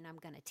necessarily mean I'm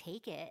going to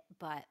take it,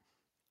 but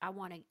I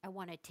want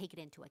to take it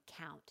into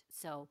account.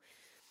 So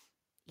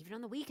even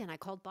on the weekend, I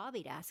called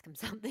Bobby to ask him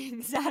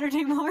something.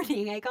 Saturday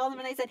morning, I called him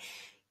and I said,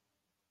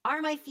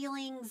 are my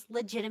feelings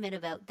legitimate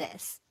about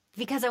this?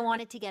 Because I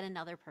wanted to get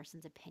another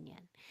person's opinion.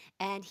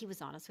 And he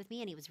was honest with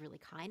me and he was really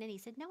kind. And he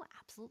said, no,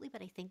 absolutely.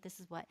 But I think this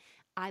is what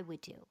I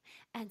would do.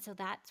 And so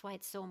that's why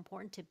it's so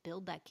important to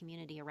build that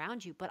community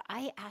around you. But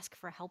I ask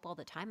for help all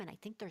the time. And I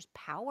think there's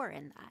power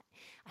in that.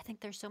 I think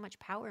there's so much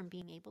power in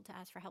being able to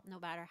ask for help, no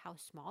matter how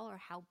small or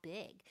how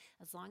big,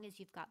 as long as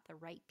you've got the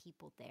right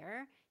people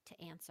there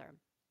to answer.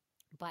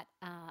 But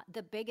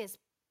the biggest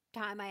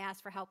time I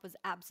asked for help was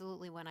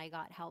absolutely when I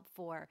got help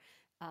for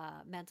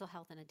mental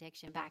health and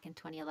addiction back in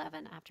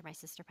 2011 after my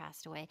sister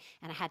passed away.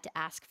 And I had to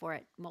ask for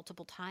it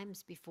multiple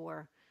times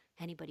before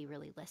anybody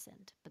really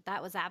listened. But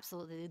that was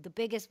absolutely the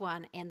biggest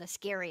one and the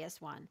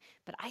scariest one.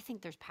 But I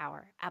think there's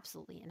power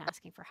absolutely in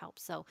asking for help.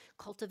 So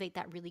cultivate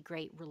that really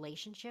great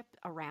relationship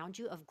around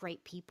you of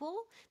great people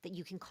that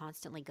you can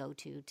constantly go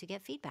to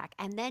get feedback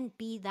and then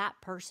be that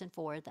person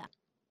for them.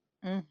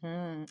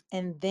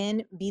 And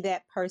then be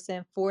that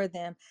person for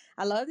them.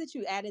 I love that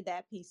you added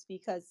that piece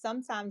because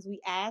sometimes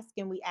we ask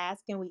and we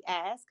ask and we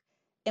ask,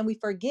 and we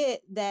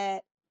forget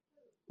that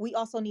we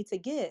also need to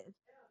give.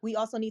 We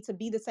also need to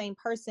be the same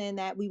person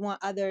that we want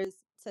others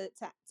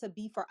to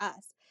be for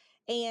us.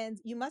 And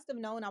you must have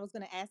known I was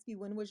going to ask you,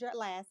 when was your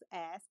last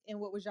ask and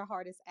what was your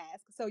hardest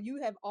ask? So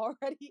you have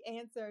already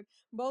answered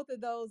both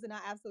of those, and I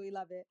absolutely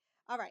love it.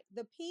 All right.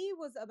 The P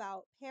was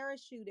about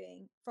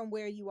parachuting from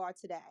where you are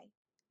today,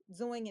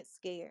 doing it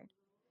scared.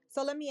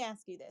 So let me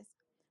ask you this.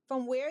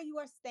 From where you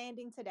are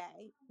standing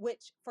today,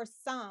 which for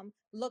some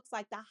looks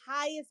like the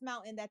highest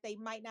mountain that they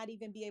might not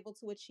even be able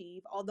to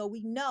achieve, although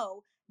we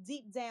know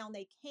deep down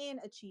they can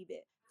achieve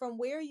it. From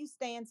where you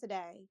stand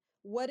today,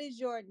 what is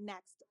your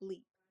next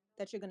leap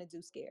that you're going to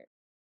do scared?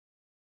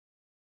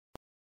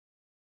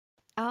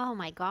 Oh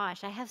my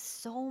gosh, I have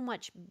so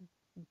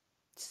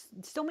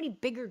many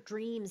bigger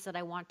dreams that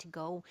I want to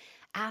go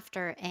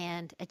after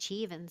and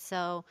achieve. And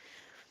so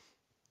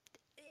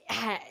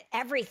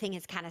everything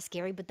is kind of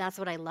scary, but that's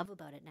what I love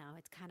about it now.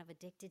 It's kind of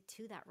addicted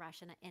to that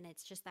rush, and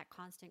it's just that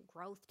constant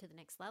growth to the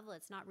next level.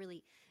 It's not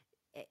really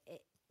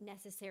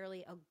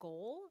necessarily a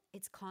goal.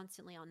 It's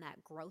constantly on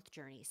that growth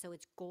journey. So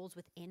it's goals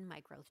within my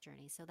growth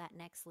journey. So that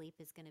next leap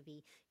is going to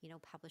be,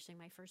 publishing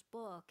my first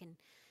book and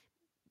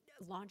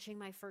launching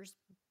my first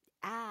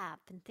app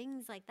and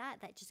things like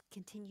that just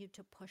continue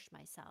to push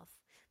myself.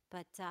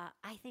 But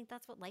I think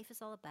that's what life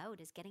is all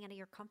about, is getting out of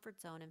your comfort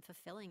zone and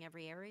fulfilling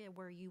every area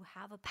where you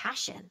have a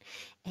passion,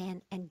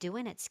 and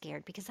doing it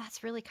scared, because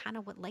that's really kind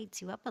of what lights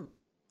you up on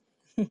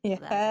the end of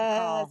the Yes.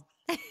 call.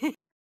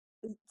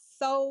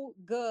 So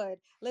good.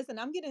 Listen,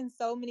 I'm getting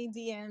so many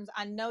DMs.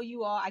 I know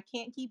you all. I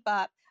can't keep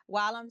up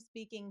while I'm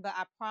speaking, but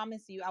I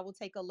promise you I will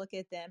take a look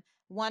at them.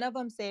 One of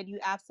them said, "You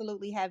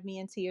absolutely have me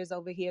in tears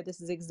over here.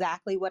 This is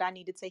exactly what I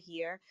needed to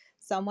hear."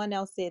 Someone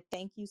else said,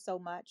 "Thank you so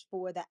much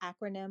for the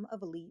acronym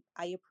of LEAP.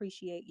 I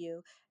appreciate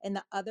you." And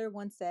the other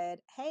one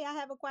said, "Hey, I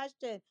have a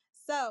question."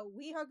 So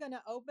we are going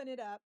to open it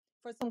up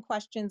for some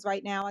questions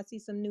right now. I see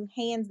some new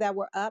hands that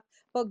were up.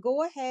 But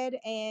go ahead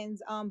and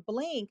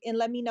blink and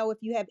let me know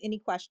if you have any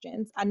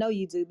questions. I know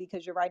you do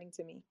because you're writing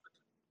to me.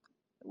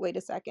 Wait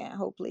a second.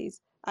 Hold,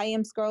 please. I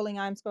am scrolling.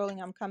 I'm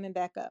scrolling. I'm coming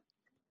back up.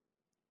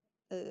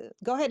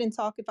 Go ahead and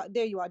talk.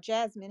 There you are,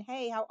 Jasmine.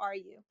 Hey, how are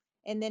you?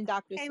 And then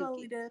Dr. Hey, Suki.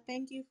 Lolita.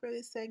 Thank you for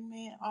this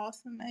segment.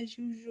 Awesome as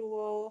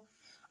usual.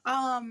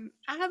 I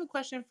have a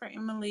question for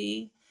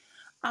Emily.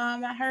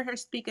 I heard her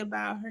speak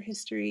about her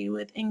history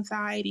with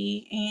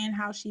anxiety and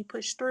how she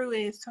pushed through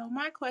it. So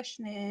my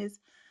question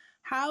is,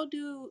 how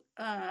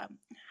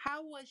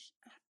was,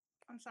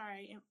 I'm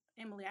sorry,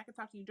 Emily, I can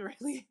talk to you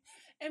directly.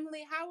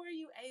 Emily, how were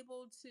you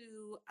able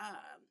to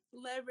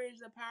leverage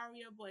the power of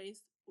your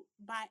voice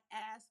by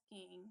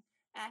asking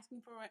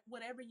for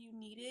whatever you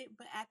needed,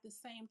 but at the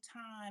same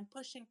time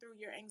pushing through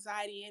your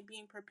anxiety and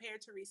being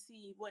prepared to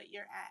receive what you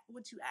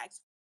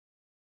asked?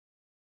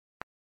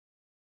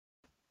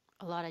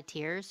 A lot of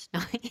tears.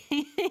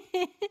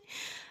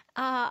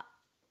 uh,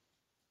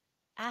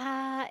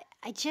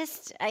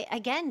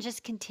 again,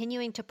 just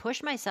continuing to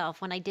push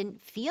myself when I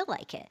didn't feel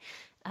like it,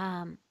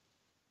 um,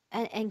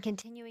 and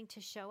continuing to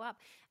show up.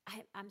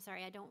 I'm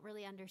sorry, I don't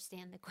really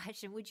understand the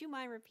question. Would you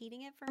mind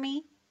repeating it for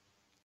me?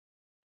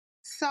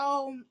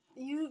 So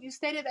you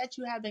stated that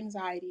you have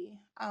anxiety,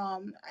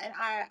 and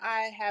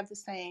I have the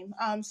same.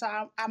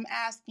 So I'm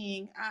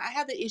asking. I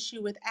have the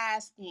issue with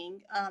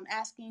asking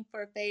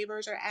for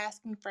favors or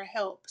asking for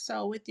help.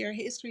 So with your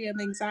history of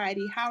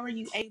anxiety, how are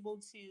you able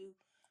to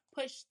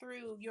push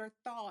through your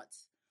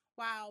thoughts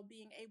while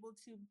being able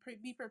to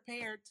be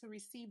prepared to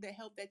receive the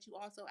help that you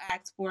also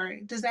asked for?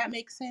 Does that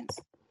make sense?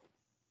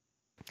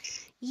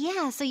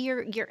 Yeah, so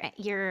you're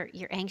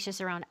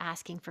anxious around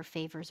asking for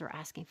favors or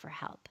asking for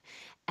help.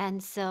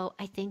 And so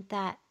I think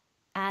that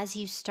as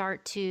you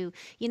start to,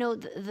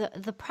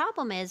 the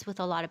problem is with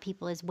a lot of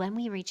people is when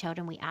we reach out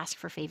and we ask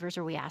for favors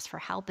or we ask for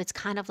help, it's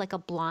kind of like a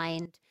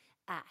blind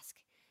ask.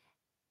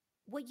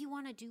 What you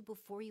want to do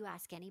before you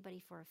ask anybody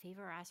for a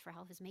favor or ask for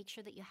help is make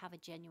sure that you have a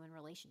genuine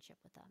relationship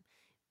with them.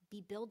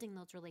 Be building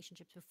those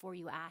relationships before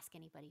you ask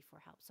anybody for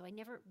help. So I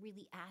never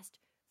really asked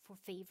for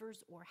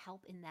favors or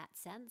help in that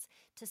sense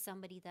to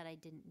somebody that I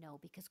didn't know,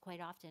 because quite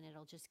often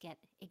it'll just get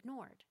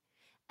ignored.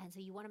 And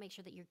so you want to make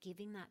sure that you're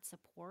giving that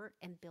support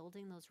and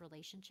building those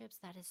relationships.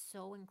 That is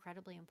so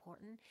incredibly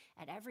important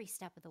at every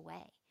step of the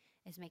way,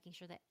 is making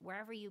sure that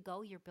wherever you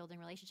go, you're building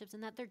relationships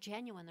and that they're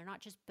genuine. They're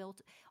not just built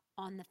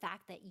on the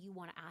fact that you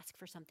want to ask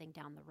for something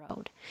down the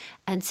road.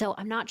 And so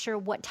I'm not sure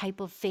what type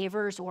of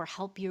favors or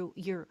help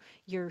you're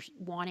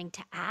wanting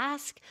to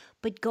ask,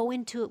 but go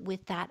into it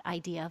with that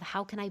idea of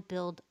how can I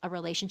build a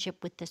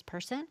relationship with this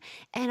person?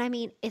 And I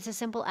mean, it's as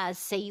simple as,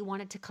 say you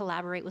wanted to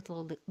collaborate with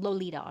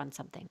Lolita on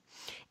something.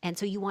 And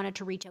so you wanted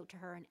to reach out to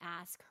her and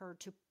ask her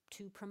to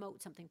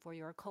promote something for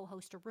you or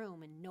co-host a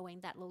room, and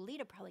knowing that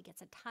Lolita probably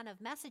gets a ton of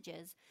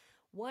messages,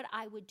 what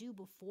I would do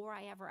before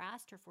I ever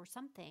asked her for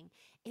something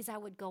is I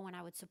would go and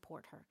I would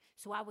support her.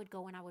 So I would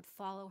go and I would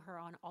follow her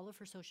on all of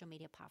her social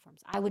media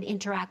platforms. I would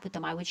interact with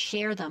them. I would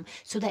share them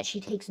so that she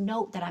takes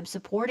note that I'm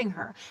supporting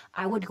her.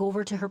 I would go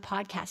over to her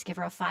podcast, give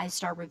her a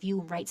 5-star review,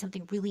 and write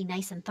something really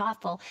nice and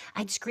thoughtful.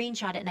 I'd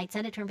screenshot it and I'd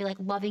send it to her and be like,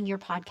 loving your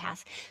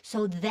podcast.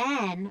 So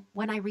then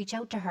when I reach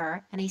out to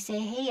her and I say,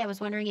 hey, I was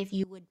wondering if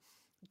you would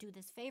do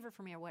this favor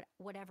for me or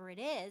whatever it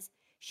is,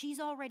 she's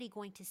already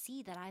going to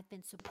see that I've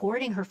been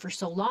supporting her for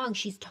so long.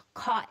 She's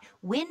caught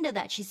wind of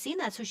that. She's seen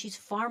that. So she's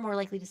far more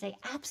likely to say,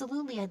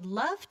 absolutely, I'd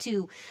love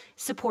to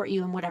support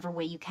you in whatever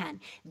way you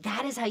can.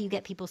 That is how you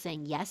get people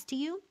saying yes to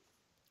you.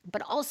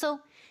 But also,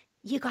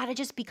 you got to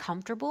just be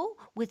comfortable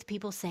with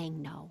people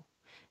saying no.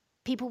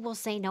 People will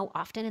say no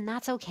often, and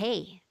that's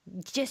okay.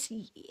 Just,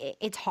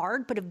 it's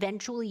hard, but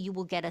eventually you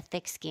will get a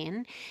thick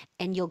skin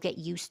and you'll get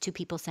used to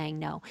people saying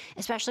no,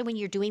 especially when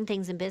you're doing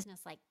things in business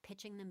like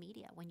pitching the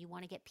media, when you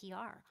want to get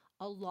PR.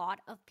 A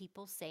lot of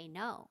people say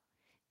no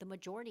the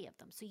majority of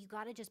them. So you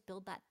got to just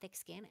build that thick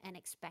skin and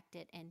expect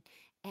it, and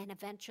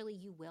eventually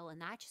you will.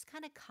 And that just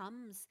kind of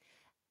comes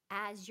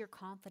as your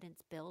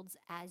confidence builds,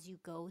 as you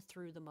go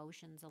through the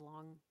motions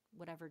along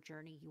whatever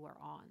journey you are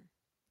on.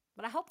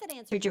 But I hope that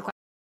answered your question.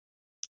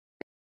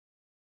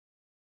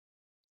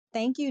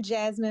 Thank you,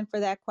 Jasmine, for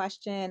that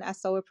question. I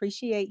so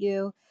appreciate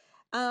you.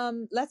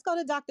 Let's go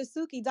to Dr.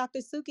 Suki. Dr.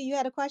 Suki, you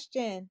had a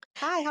question.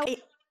 Hi, how?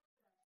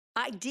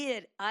 I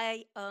did.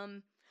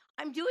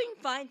 I'm doing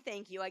fine,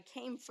 thank you. I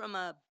came from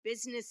a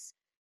business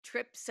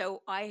trip,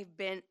 so I've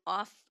been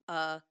off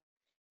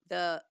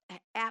the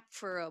app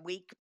for a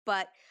week.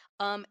 But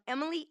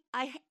Emily,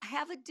 I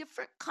have a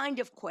different kind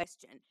of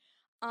question,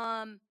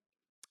 and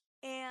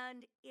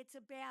it's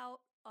about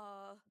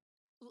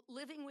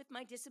living with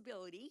my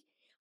disability.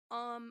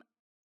 Um,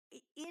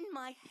 in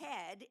my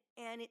head,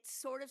 and it's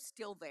sort of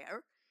still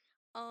there.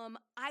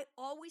 I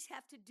always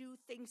have to do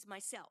things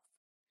myself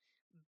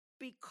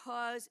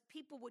because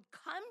people would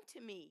come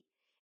to me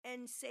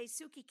and say,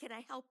 Suki, can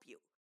I help you?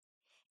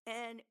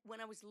 And when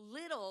I was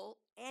little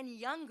and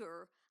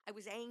younger, I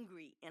was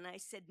angry and I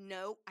said,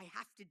 no, I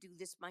have to do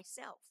this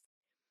myself.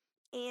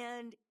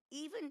 And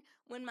even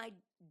when my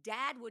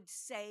dad would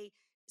say,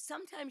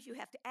 sometimes you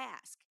have to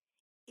ask,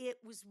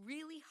 it was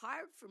really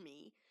hard for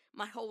me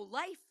my whole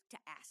life to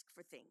ask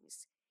for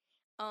things.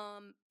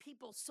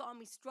 People saw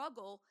me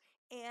struggle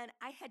and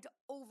I had to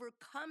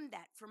overcome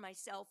that for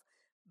myself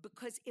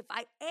because if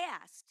I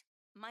asked,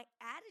 my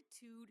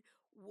attitude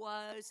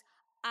was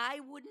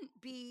I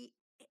wouldn't be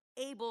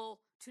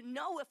able to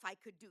know if I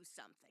could do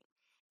something.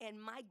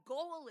 And my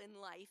goal in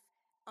life,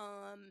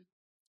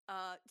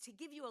 to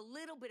give you a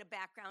little bit of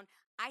background,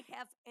 I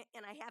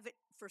have it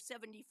for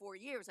 74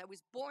 years. I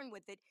was born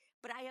with it,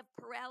 but I have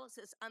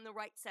paralysis on the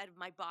right side of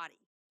my body.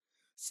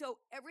 So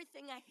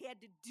everything I had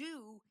to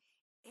do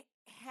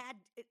had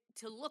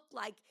to look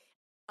like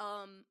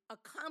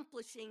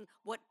accomplishing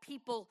what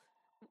people,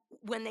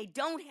 when they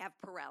don't have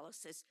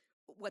paralysis,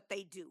 what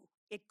they do.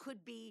 It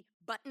could be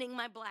buttoning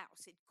my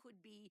blouse. It could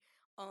be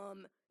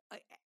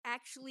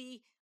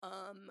actually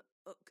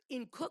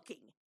in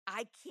cooking.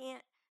 I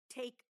can't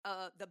take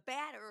the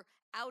batter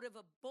out of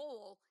a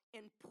bowl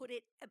and put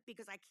it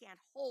because I can't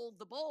hold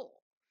the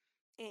bowl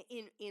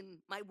in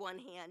my one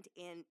hand,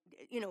 and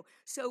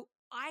so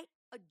I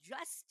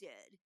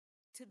adjusted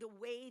to the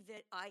way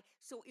that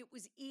so it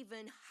was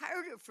even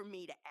harder for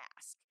me to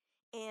ask.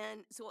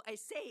 And so I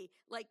say,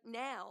 like,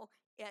 now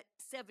at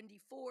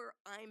 74,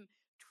 I'm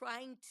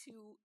trying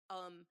to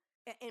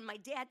and my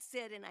dad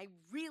said, and I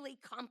really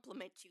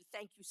compliment you,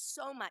 thank you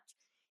so much.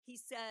 He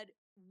said,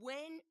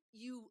 when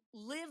you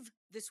live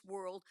this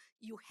world,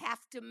 you have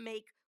to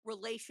make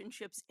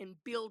relationships and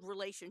build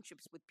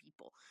relationships with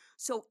people.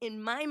 So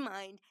in my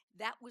mind,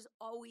 that was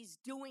always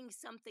doing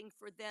something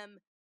for them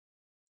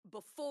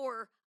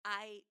before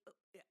I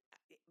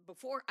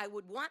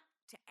would want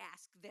to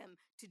ask them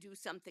to do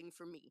something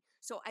for me.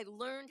 So I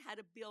learned how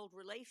to build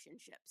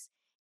relationships.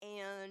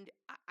 And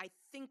I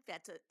think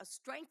that's a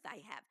strength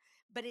I have.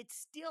 But it's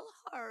still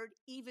hard,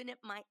 even at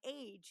my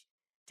age,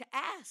 to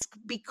ask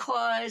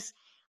because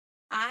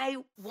I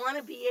want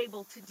to be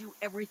able to do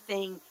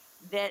everything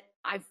that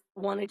I've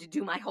wanted to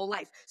do my whole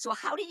life. So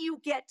how do you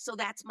get, so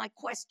that's my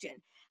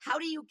question. How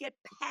do you get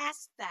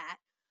past that?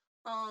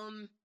 I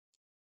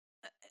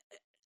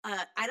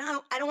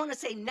don't want to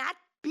say not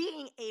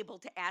being able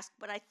to ask,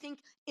 but I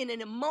think in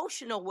an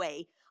emotional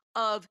way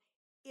of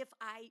if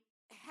I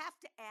have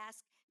to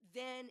ask,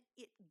 then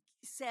it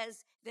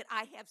says that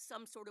I have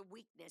some sort of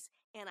weakness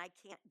and I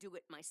can't do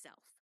it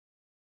myself.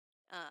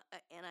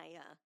 And I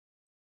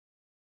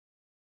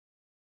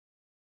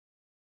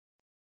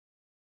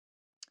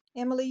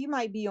Emily, you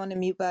might be on the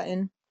mute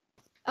button.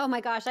 Oh my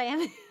gosh, I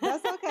am.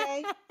 That's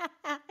okay.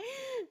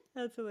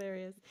 That's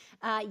hilarious.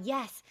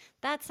 Yes,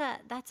 that's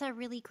a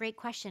really great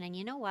question. And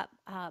you know what?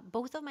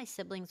 Both of my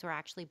siblings were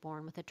actually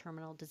born with a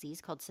terminal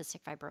disease called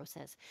cystic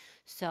fibrosis.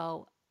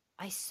 So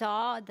I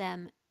saw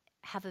them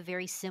have a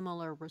very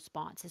similar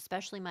response,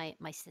 especially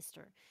my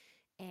sister.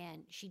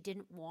 And she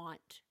didn't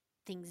want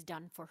things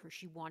done for her.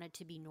 She wanted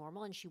to be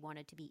normal and she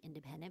wanted to be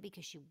independent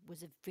because she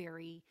was a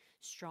very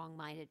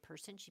strong-minded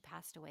person. She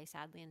passed away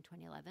sadly in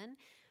 2011.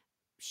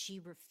 She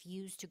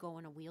refused to go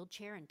in a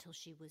wheelchair until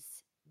she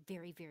was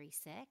very, very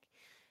sick.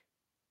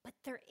 But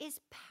there is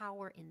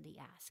power in the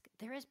ask.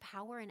 There is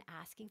power in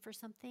asking for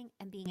something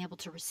and being able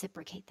to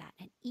reciprocate that.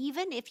 And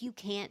even if you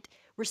can't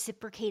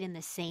reciprocate in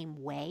the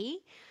same way,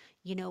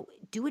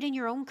 do it in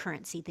your own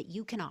currency that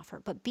you can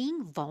offer. But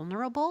being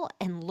vulnerable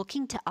and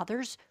looking to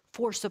others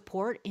for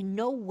support in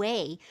no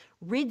way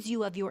rids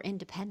you of your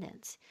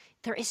independence.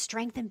 There is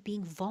strength in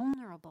being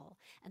vulnerable.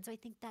 And so I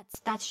think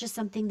that's just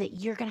something that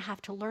you're going to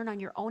have to learn on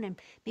your own and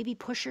maybe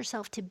push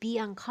yourself to be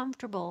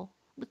uncomfortable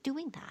with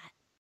doing that.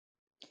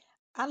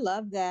 I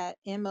love that,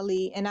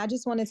 Emily. And I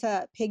just wanted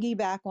to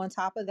piggyback on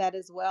top of that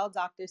as well,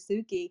 Dr.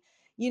 Suki.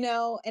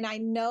 And I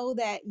know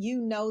that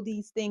you know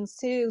these things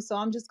too. So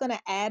I'm just going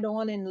to add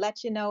on and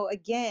let you know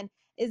again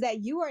is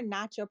that you are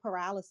not your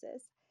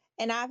paralysis.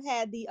 And I've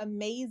had the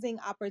amazing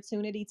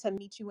opportunity to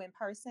meet you in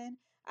person.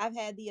 I've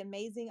had the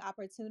amazing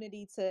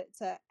opportunity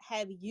to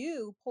have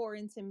you pour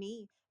into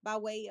me by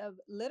way of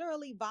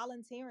literally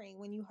volunteering.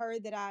 When you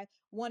heard that I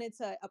wanted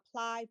to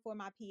apply for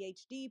my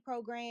PhD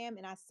program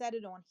and I said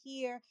it on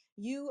here,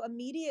 you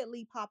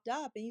immediately popped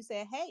up and you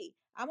said, "Hey,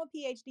 I'm a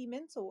PhD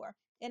mentor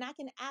and I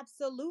can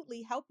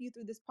absolutely help you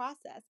through this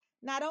process."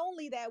 Not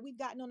only that, we've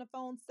gotten on the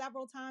phone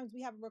several times,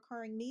 we have a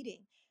recurring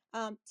meeting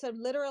to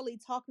literally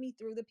talk me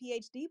through the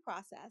PhD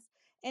process.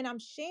 And I'm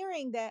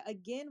sharing that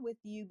again with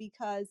you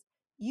because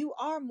you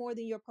are more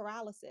than your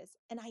paralysis.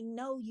 And I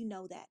know you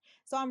know that.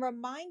 So I'm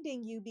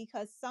reminding you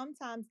because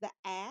sometimes the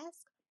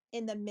ask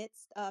in the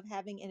midst of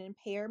having an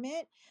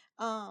impairment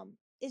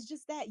is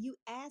just that you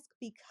ask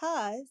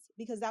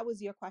because that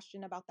was your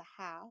question about the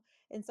how.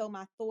 And so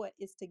my thought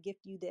is to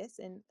gift you this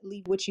and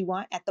leave what you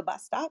want at the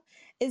bus stop.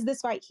 Is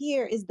this right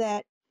here? Is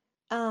that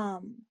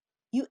um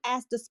you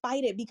ask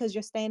despite it because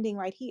you're standing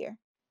right here.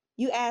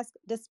 You ask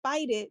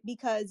despite it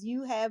because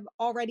you have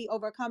already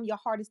overcome your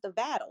hardest of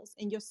battles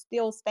and you're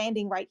still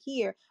standing right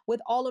here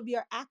with all of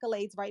your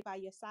accolades right by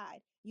your side.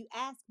 You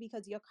ask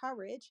because your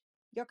courage,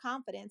 your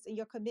confidence, and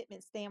your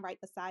commitment stand right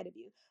beside of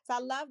you. So I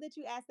love that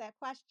you asked that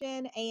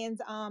question,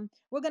 and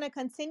we're going to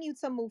continue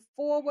to move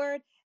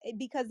forward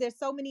because there's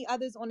so many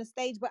others on the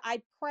stage. But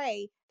I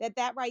pray that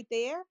that right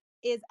there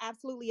is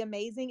absolutely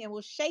amazing and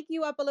will shake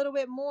you up a little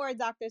bit more,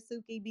 Dr.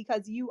 Suki,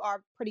 because you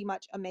are pretty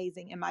much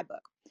amazing in my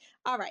book.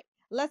 All right,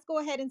 let's go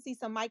ahead and see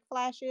some mic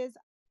flashes.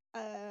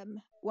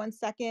 1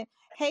 second.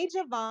 Hey,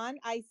 Javon,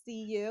 I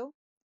see you.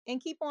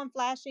 And keep on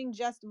flashing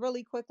just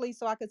really quickly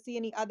so I could see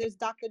any others.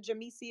 Dr.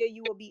 Jamesia,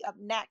 you will be up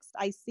next.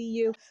 I see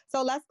you.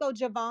 So let's go,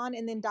 Javon,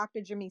 and then Dr.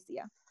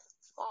 Jamesia.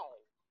 Hi.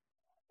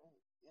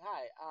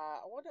 Hi.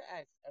 I want to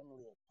ask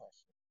Emily a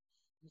question.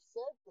 You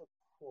said the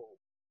quote,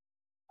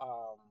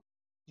 um,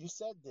 you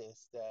said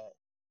this that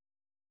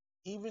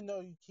even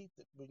though you keep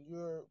the,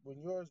 when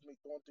yours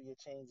going through your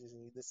changes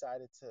and you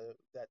decided to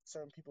that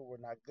certain people were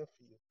not good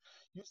for you,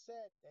 you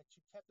said that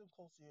you kept them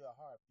close to your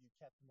heart, but you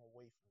kept them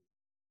away from you.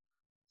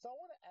 So I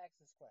want to ask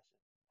this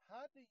question: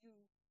 how do you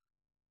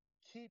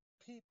keep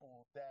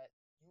people that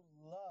you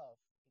love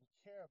and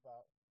care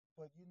about,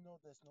 but you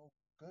know there's no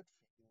good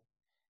for you,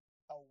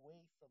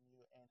 away from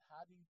you, and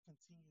how do you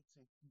continue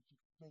to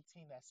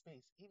maintain that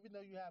space, even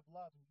though you have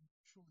love and you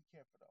truly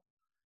care for them?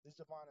 This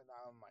is Javon and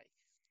I'm Mike.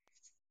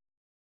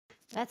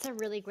 That's a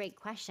really great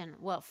question.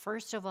 Well,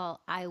 first of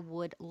all, I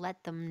would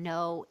let them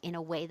know in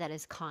a way that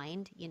is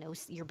kind,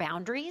 your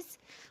boundaries.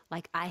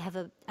 Like I have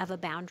a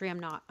boundary. I'm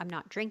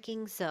not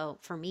drinking. So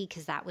for me,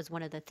 because that was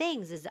one of the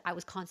things is I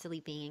was constantly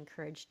being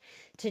encouraged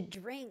to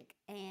drink,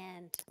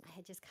 and I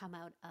had just come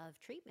out of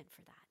treatment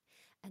for that.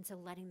 And so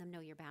letting them know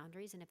your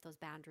boundaries, and if those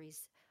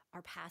boundaries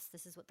are past,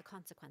 this is what the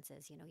consequence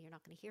is. You're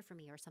not going to hear from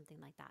me or something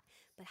like that.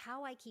 But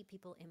how I keep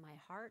people in my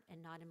heart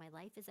and not in my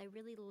life is I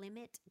really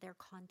limit their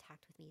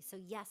contact with me. So,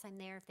 yes, I'm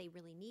there if they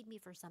really need me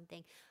for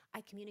something.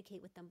 I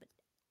communicate with them, but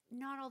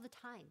not all the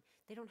time.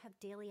 They don't have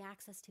daily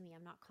access to me.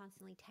 I'm not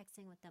constantly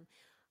texting with them.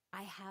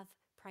 I have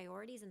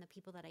priorities, and the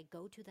people that I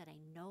go to that I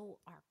know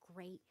are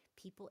great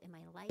people in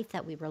my life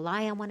that we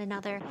rely on one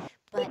another,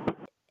 but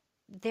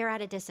they're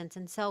at a distance.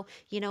 And so,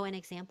 an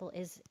example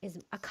is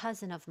a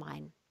cousin of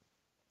mine.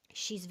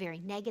 She's very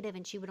negative,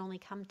 and she would only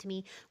come to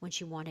me when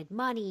she wanted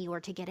money or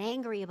to get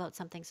angry about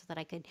something so that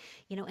I could,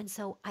 and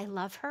so I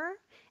love her,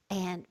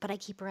 but I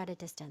keep her at a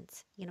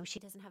distance. She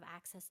doesn't have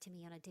access to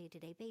me on a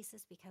day-to-day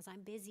basis because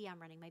I'm busy, I'm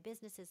running my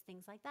businesses,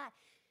 things like that.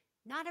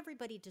 Not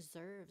everybody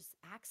deserves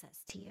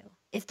access to you.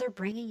 If they're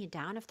bringing you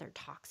down, if they're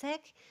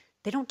toxic,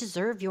 they don't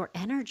deserve your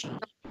energy.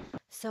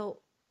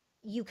 So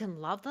you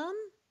can love them,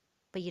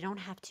 but you don't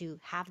have to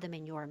have them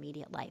in your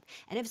immediate life.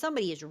 And if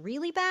somebody is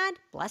really bad,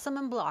 bless them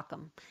and block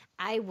them.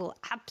 I will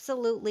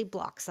absolutely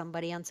block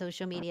somebody on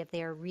social media if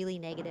they are really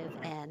negative,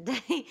 and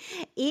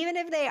even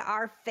if they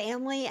are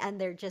family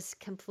and they're just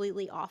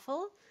completely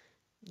awful,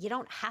 you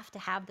don't have to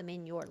have them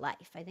in your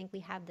life. I think we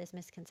have this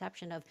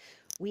misconception of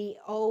we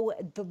owe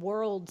the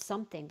world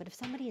something, but if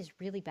somebody is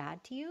really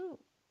bad to you,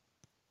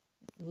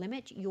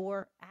 limit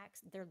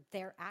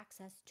their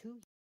access to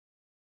you.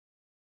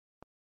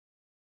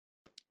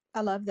 I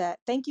love that.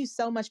 Thank you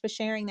so much for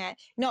sharing that.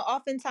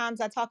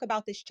 Oftentimes I talk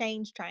about this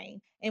change train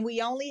and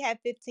we only have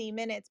 15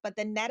 minutes, but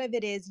the net of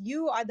it is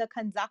you are the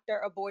conductor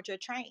aboard your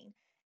train.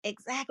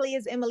 Exactly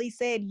as Emily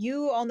said,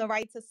 you own the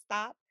right to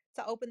stop,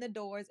 to open the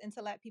doors, and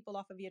to let people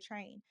off of your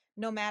train,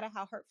 no matter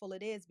how hurtful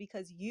it is,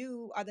 because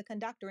you are the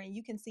conductor and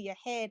you can see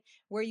ahead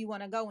where you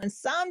want to go. And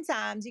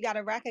sometimes you got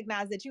to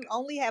recognize that you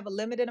only have a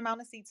limited amount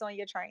of seats on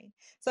your train.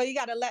 So you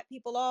got to let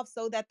people off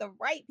so that the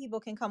right people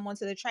can come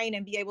onto the train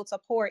and be able to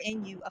pour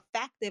in you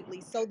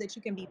effectively so that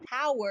you can be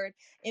powered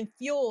and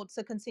fueled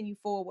to continue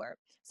forward.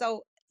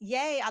 So,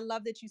 yay, I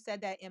love that you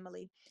said that,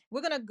 Emily.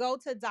 We're going to go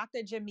to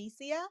Dr.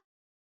 Jamesia.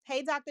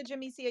 Hey, Dr.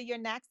 Jamesia, you're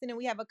next. And then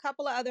we have a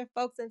couple of other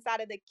folks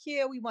inside of the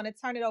queue. We want to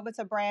turn it over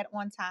to Brad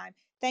on time.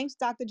 Thanks,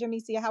 Dr.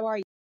 Jamesia. How are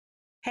you?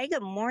 Hey,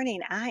 good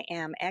morning. I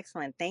am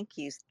excellent. Thank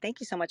you. Thank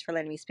you so much for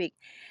letting me speak.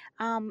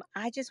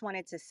 I just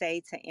wanted to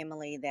say to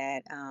Emily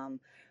that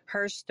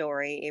her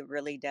story, it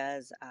really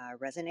does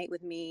resonate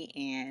with me.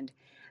 And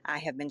I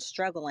have been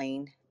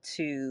struggling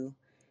to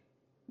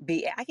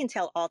I can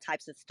tell all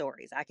types of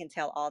stories. I can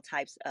tell all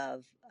types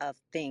of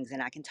things,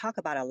 and I can talk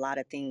about a lot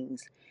of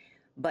things,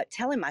 but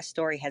telling my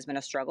story has been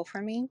a struggle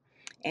for me.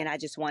 And I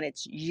just wanted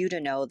you to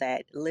know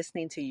that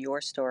listening to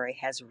your story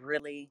has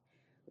really,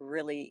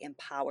 really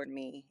empowered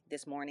me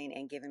this morning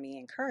and given me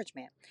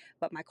encouragement.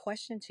 But my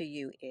question to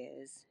you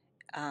is,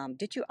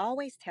 did you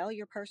always tell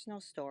your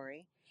personal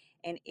story?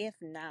 And if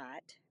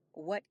not,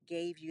 what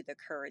gave you the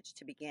courage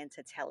to begin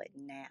to tell it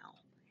now?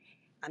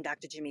 I'm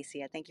Dr.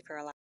 Jamesia. Thank you for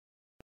allowing.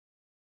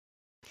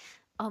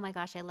 Oh my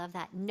gosh, I love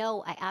that.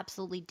 No, I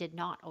absolutely did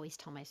not always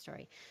tell my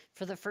story.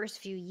 For the first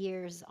few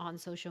years on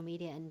social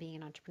media and being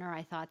an entrepreneur,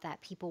 I thought that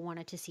people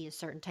wanted to see a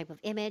certain type of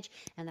image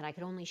and that I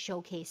could only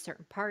showcase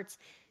certain parts.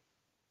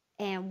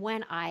 And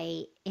when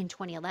in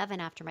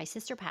 2011, after my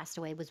sister passed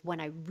away, was when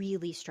I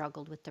really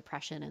struggled with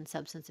depression and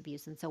substance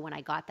abuse. And so when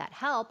I got that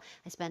help,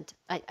 I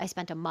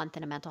spent a month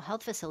in a mental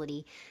health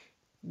facility.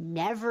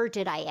 Never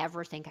did I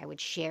ever think I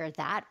would share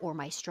that or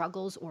my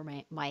struggles or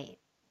my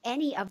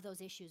any of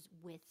those issues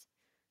with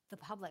the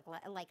public,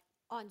 like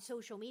on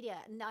social media,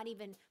 not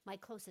even my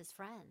closest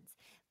friends.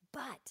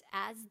 But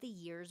as the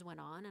years went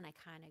on and I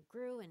kind of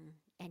grew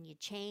and you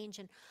change,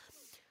 and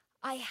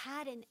I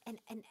had an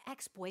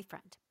ex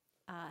boyfriend.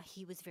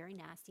 He was very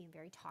nasty and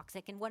very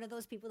toxic, and one of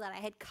those people that I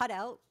had cut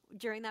out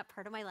during that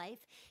part of my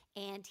life.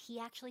 And he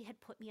actually had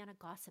put me on a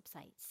gossip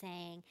site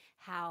saying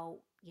how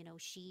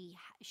she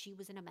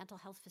was in a mental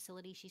health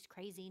facility. She's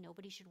crazy.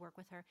 Nobody should work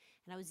with her.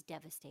 And I was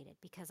devastated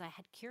because I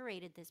had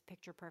curated this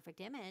picture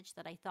perfect image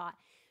that I thought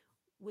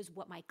was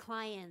what my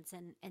clients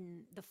and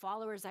the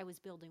followers I was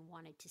building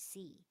wanted to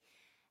see.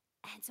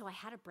 And so I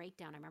had a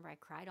breakdown. I remember I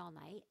cried all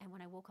night. And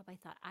when I woke up, I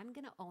thought, I'm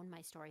going to own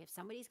my story. If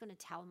somebody's going to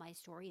tell my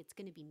story, it's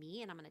going to be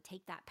me. And I'm going to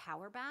take that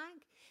power back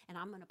and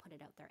I'm going to put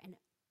it out there. And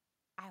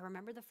I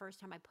remember the first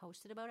time I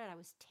posted about it, I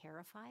was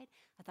terrified.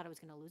 I thought I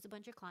was going to lose a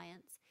bunch of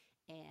clients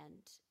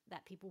and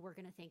that people were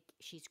going to think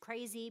she's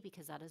crazy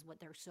because that is what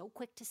they're so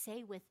quick to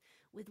say with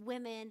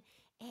women.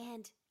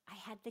 And I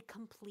had the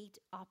complete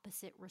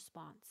opposite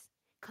response.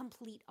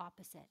 Complete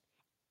opposite.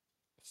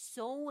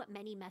 So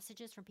many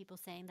messages from people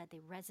saying that they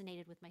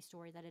resonated with my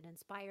story, that it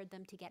inspired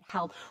them to get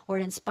help, or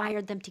it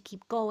inspired them to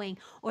keep going,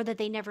 or that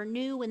they never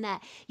knew. And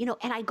that,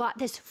 and I got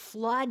this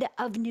flood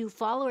of new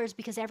followers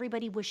because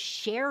everybody was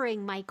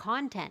sharing my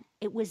content.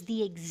 It was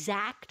the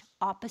exact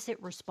opposite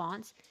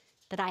response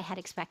that I had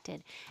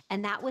expected.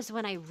 And that was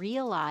when I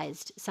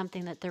realized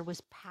something, that there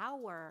was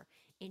power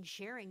in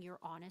sharing your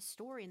honest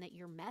story and that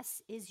your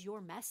mess is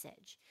your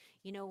message.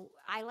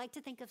 I like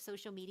to think of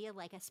social media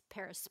like a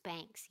pair of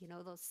Spanx,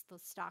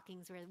 those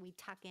stockings where we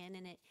tuck in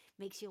and it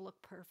makes you look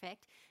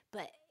perfect,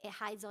 but it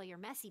hides all your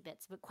messy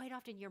bits. But quite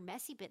often your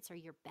messy bits are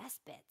your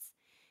best bits.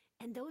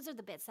 And those are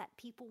the bits that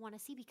people want to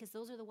see because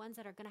those are the ones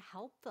that are going to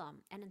help them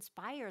and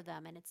inspire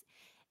them. And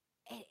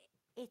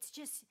it's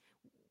just,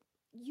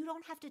 you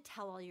don't have to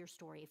tell all your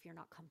story if you're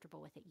not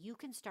comfortable with it. You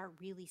can start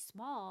really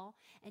small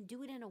and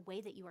do it in a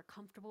way that you are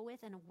comfortable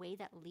with, in a way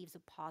that leaves a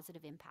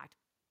positive impact.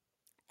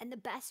 And the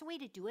best way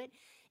to do it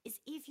is,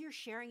 if you're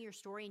sharing your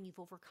story and you've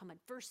overcome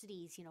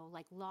adversities,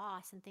 like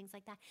loss and things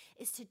like that,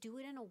 is to do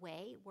it in a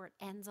way where it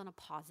ends on a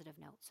positive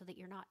note, so that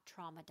you're not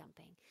trauma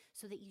dumping,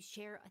 so that you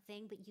share a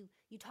thing, but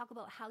you talk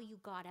about how you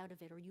got out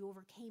of it, or you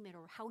overcame it,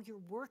 or how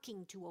you're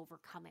working to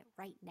overcome it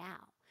right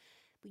now.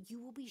 But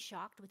you will be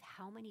shocked with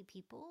how many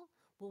people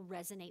will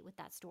resonate with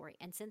that story.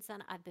 And since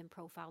then, I've been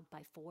profiled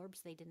by Forbes.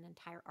 They did an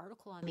entire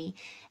article on me,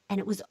 and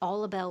it was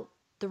all about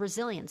the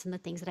resilience and the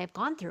things that I've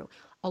gone through.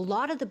 A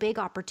lot of the big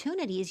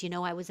opportunities,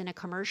 I was in a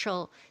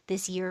commercial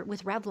this year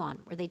with Revlon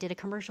where they did a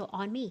commercial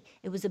on me.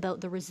 It was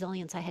about the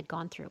resilience I had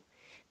gone through.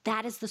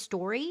 That is the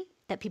story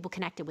that people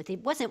connected with.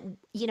 It wasn't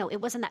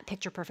that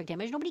picture perfect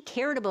image. Nobody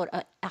cared about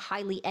a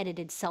highly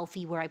edited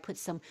selfie where I put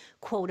some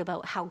quote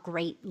about how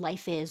great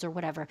life is or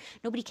whatever.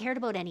 Nobody cared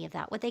about any of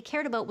that. What they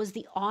cared about was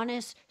the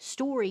honest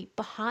story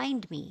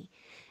behind me.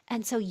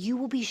 And so you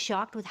will be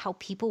shocked with how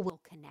people will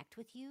connect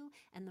with you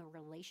and the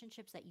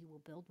relationships that you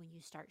will build when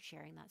you start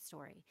sharing that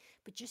story.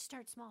 But just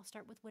start small.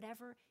 Start with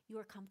whatever you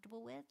are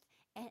comfortable with,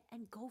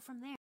 and go from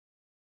there.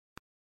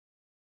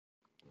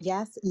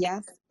 Yes,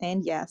 yes,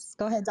 and yes.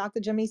 Go ahead,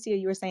 Dr. Jamesia.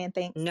 You were saying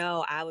thanks.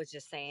 No, I was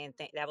just saying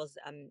that was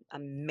an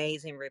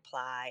amazing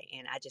reply.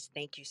 And I just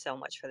thank you so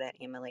much for that,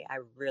 Emily. I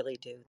really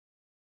do.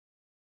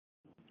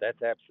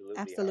 That's absolutely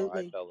how I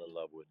Absolutely. fell in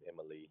love with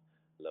Emily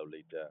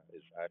Lolita.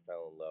 Is I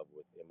fell in love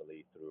with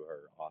Emily through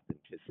her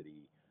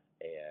authenticity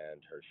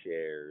and her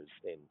shares.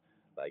 And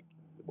like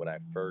when I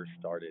first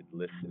started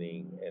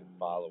listening and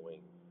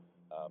following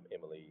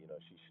Emily,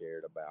 she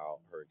shared about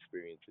her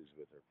experiences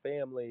with her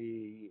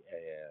family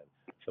and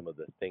some of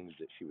the things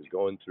that she was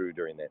going through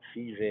during that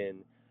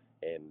season.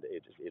 And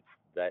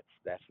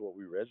that's what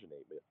we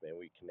resonate with, man.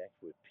 We connect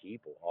with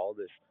people. All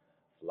this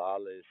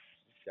flawless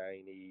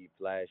shiny,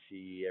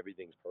 flashy,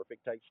 everything's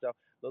perfect type stuff.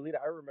 Lolita,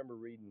 I remember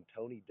reading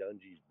Tony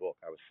Dungy's book.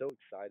 I was so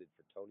excited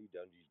for Tony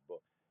Dungy's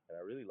book, and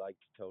I really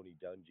liked Tony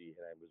Dungy.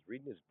 And I was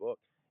reading his book,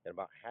 and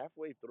about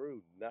halfway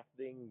through,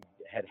 nothing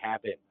had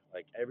happened.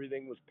 Like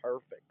everything was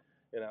perfect,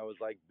 and I was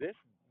like,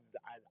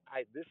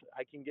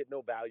 I can get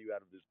no value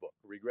out of this book,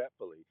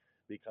 regretfully,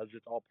 because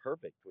it's all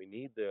perfect. We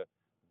need the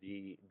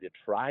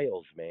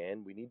trials,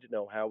 man. We need to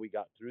know how we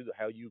got through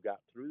how you got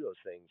through those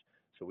things,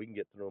 so we can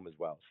get through them as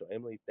well. So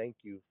Emily, thank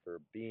you for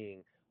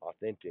being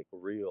authentic,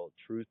 real,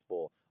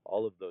 truthful,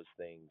 all of those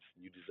things.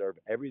 You deserve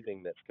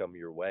everything that's come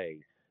your way,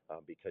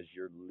 because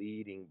you're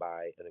leading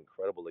by an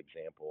incredible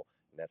example,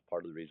 and that's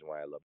part of the reason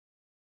why I love.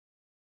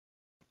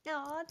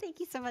 Oh, thank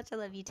you so much. I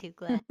love you too,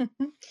 Glenn.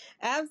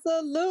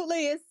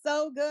 Absolutely. It's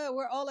so good.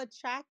 We're all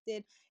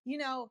attracted.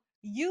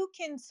 You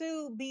can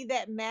too be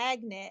that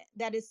magnet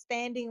that is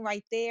standing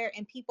right there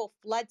and people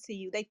flood to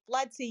you. They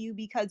flood to you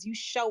because you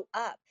show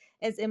up,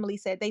 as Emily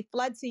said. They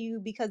flood to you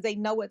because they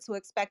know what to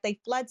expect. They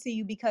flood to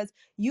you because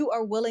you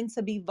are willing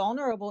to be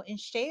vulnerable and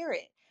share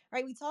it,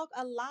 right? We talk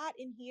a lot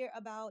in here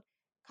about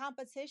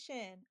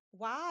competition.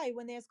 Why?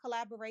 When there's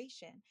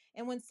collaboration.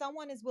 And when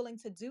someone is willing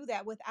to do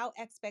that without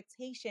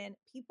expectation,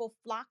 people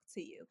flock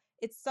to you.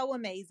 It's so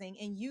amazing.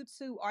 And you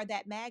too are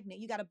that magnet.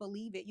 You got to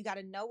believe it. You got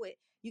to know it.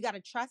 You got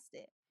to trust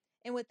it.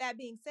 And with that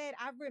being said,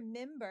 I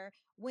remember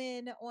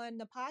when on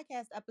the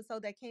podcast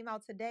episode that came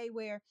out today,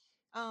 where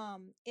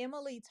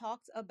Emily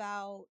talked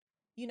about,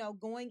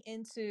 going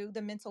into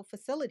the mental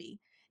facility.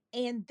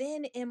 And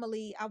then,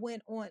 Emily, I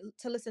went on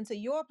to listen to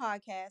your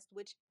podcast,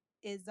 which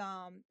is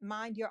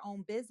Mind Your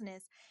Own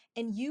Business.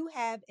 And you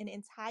have an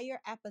entire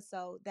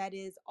episode that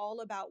is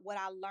all about what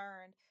I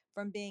learned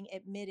from being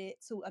admitted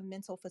to a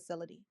mental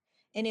facility.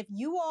 And if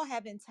you all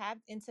haven't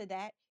tapped into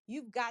that,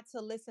 you've got to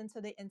listen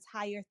to the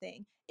entire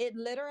thing. It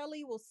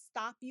literally will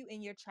stop you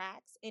in your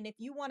tracks. And if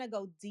you want to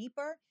go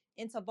deeper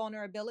into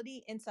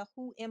vulnerability, into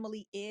who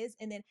Emily is,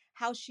 and then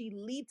how she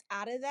leaped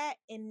out of that,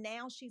 and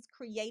now she's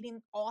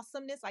creating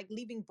awesomeness, like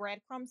leaving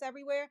breadcrumbs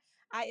everywhere,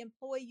 I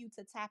implore you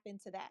to tap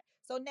into that.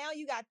 So now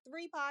you got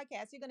 3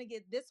 podcasts. You're going to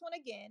get this one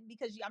again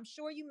because I'm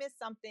sure you missed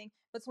something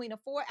between the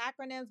 4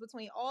 acronyms,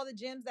 between all the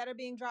gems that are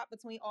being dropped,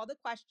 between all the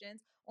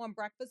questions on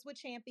Breakfast with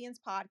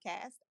Champions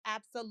podcast.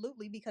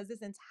 Absolutely, because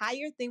this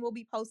entire thing will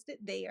be posted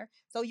there.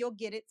 So you'll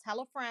get it. Tell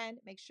a friend.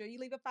 Make sure you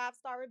leave a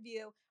 5-star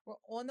review. We're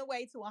on the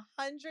way to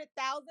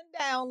 100,000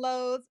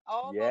 downloads.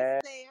 Almost Yeah.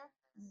 there.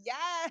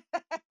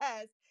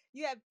 Yes.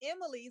 You have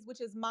Emily's,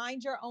 which is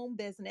Mind Your Own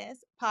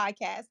Business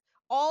podcast.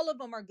 All of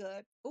them are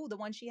good. Ooh, the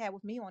one she had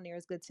with me on there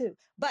is good too.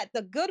 But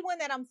the good one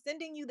that I'm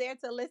sending you there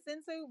to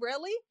listen to,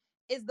 really,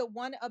 is the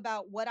one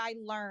about what I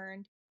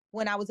learned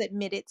when I was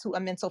admitted to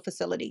a mental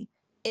facility.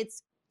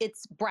 It's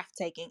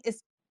breathtaking.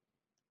 It's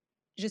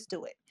just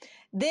do it.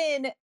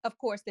 Then, of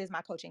course, there's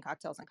my coaching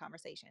cocktails and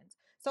conversations.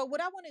 So,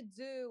 what I want to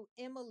do,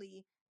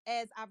 Emily,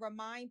 as I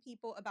remind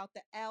people about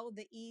the L,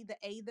 the E, the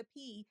A, the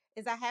P,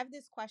 is I have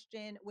this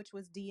question which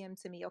was DM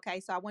to me. Okay.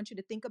 So, I want you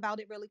to think about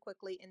it really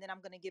quickly, and then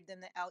I'm going to give them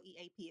the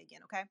LEAP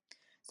again. Okay.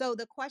 So,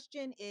 the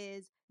question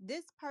is,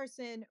 this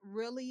person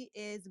really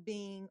is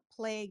being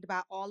plagued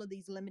by all of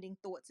these limiting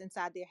thoughts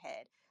inside their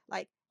head,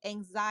 like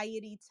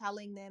anxiety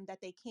telling them that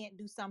they can't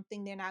do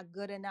something, they're not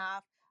good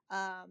enough,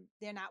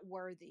 they're not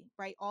worthy,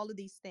 right? All of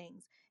these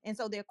things. And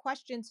so their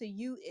question to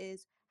you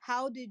is,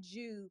 how did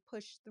you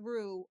push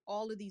through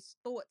all of these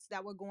thoughts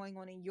that were going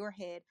on in your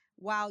head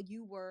while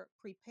you were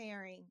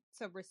preparing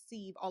to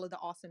receive all of the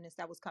awesomeness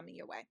that was coming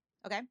your way?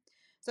 Okay.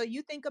 So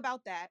you think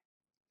about that.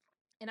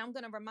 And I'm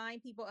going to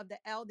remind people of the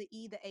L, the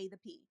E, the A, the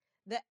P.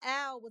 The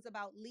L was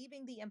about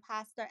leaving the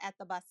imposter at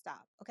the bus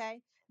stop.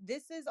 Okay.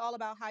 This is all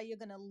about how you're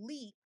going to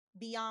leap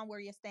beyond where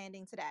you're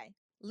standing today.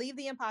 Leave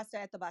the imposter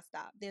at the bus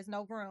stop. There's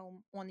no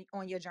room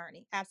on your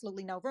journey.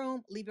 Absolutely no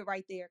room. Leave it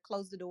right there.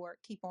 Close the door.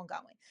 Keep on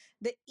going.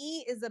 The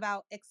E is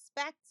about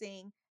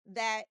expecting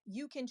that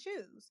you can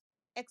choose,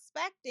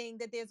 expecting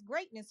that there's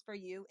greatness for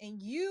you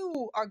and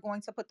you are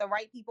going to put the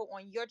right people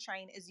on your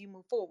train as you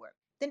move forward.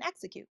 Then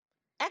execute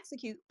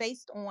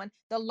based on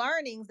the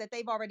learnings that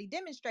they've already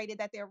demonstrated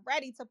that they're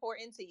ready to pour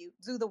into you.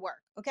 Do the work.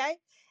 Okay.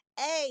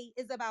 A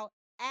is about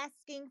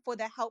asking for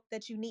the help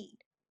that you need.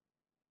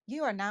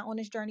 You are not on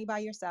this journey by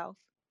yourself.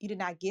 You did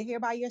not get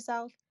here by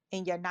yourself,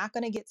 and you're not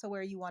going to get to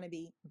where you want to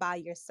be by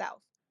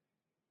yourself.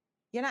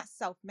 You're not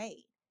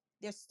self-made.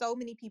 There's so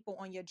many people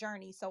on your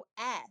journey. So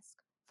ask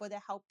for the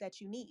help that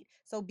you need.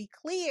 So be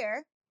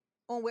clear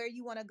on where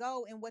you want to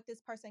go and what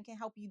this person can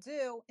help you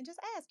do, and just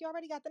ask. You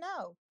already got the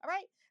know. All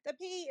right. The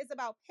P is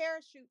about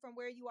parachute from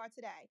where you are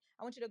today.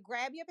 I want you to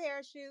grab your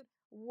parachute.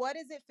 What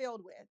is it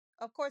filled with?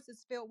 Of course,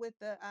 it's filled with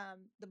the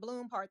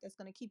balloon part that's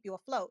going to keep you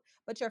afloat.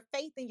 But your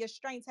faith and your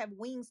strengths have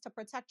wings to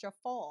protect your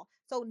fall.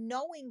 So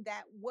knowing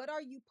that, what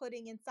are you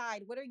putting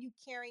inside? What are you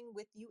carrying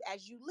with you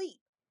as you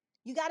leap?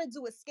 You got to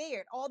do it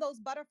scared. All those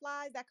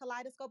butterflies, that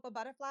kaleidoscope of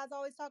butterflies I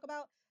always talk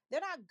about, they're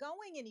not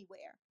going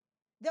anywhere.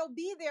 They'll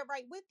be there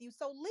right with you.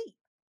 So leap.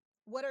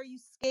 What are you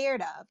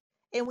scared of?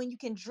 And when you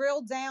can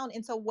drill down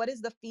into what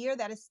is the fear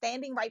that is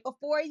standing right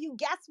before you,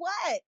 guess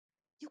what?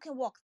 you can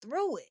walk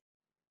through it.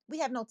 We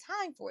have no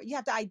time for it. You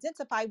have to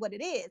identify what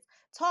it is.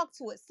 Talk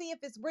to it. See if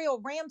it's real.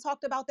 Ram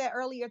talked about that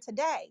earlier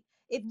today.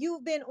 If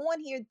you've been on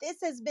here, this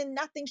has been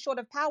nothing short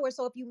of power.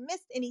 So if you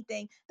missed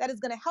anything, that is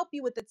going to help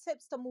you with the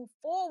tips to move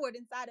forward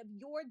inside of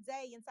your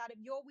day, inside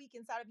of your week,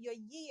 inside of your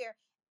year,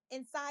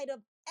 inside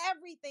of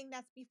everything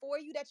that's before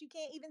you that you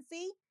can't even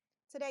see.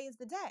 Today is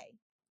the day.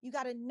 You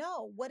got to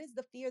know, what is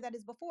the fear that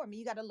is before me.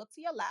 You got to look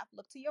to your left,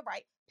 look to your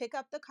right, pick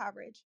up the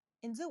courage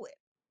and do it.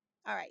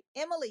 All right,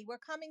 Emily, we're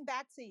coming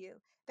back to you.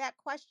 That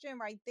question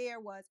right there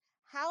was,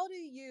 how do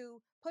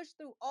you push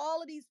through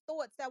all of these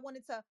thoughts that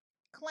wanted to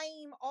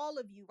claim all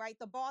of you, right?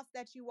 The boss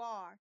that you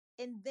are,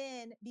 and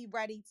then be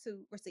ready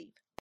to receive?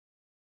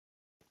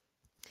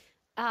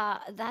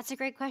 That's a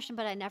great question,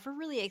 but I never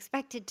really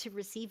expected to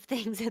receive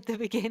things at the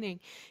beginning.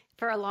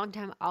 For a long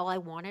time, all I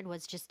wanted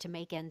was just to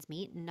make ends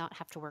meet and not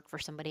have to work for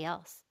somebody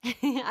else.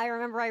 I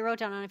remember I wrote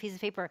down on a piece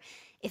of paper,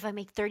 if I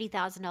make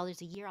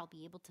 $30,000 a year, I'll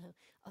be able to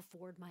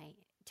afford my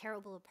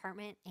terrible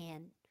apartment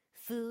and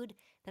food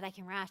that I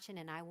can ration,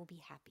 and I will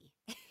be happy.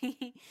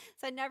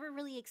 So I never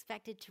really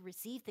expected to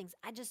receive things.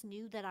 I just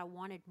knew that I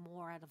wanted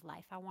more out of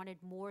life. I wanted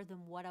more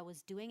than what I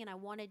was doing, and I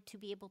wanted to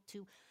be able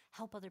to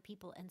help other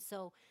people. And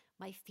so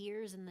my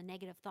fears and the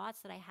negative thoughts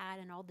that I had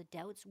and all the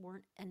doubts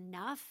weren't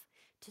enough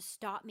to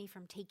stop me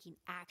from taking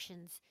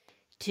actions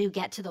to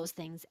get to those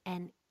things.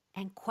 And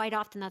quite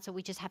often that's what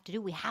we just have to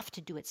do. We have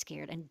to do it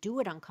scared and do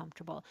it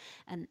uncomfortable.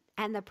 And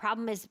the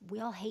problem is we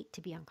all hate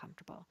to be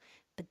uncomfortable.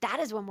 But that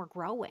is when we're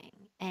growing,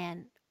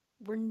 and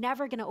we're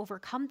never going to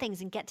overcome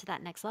things and get to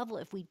that next level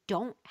if we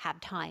don't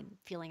have time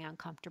feeling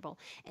uncomfortable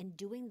and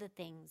doing the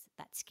things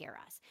that scare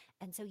us.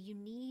 And so you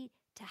need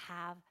to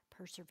have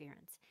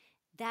perseverance.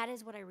 That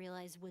is what I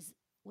realized was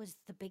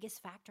the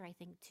biggest factor, I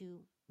think, to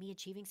me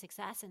achieving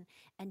success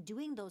and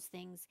doing those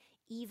things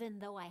even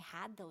though I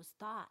had those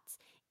thoughts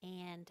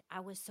and I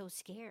was so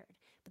scared.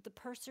 But the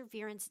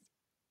perseverance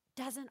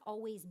doesn't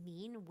always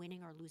mean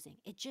winning or losing.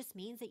 It just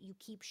means that you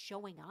keep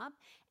showing up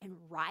and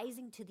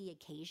rising to the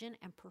occasion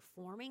and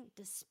performing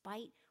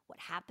despite what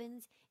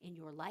happens in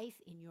your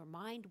life, in your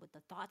mind, with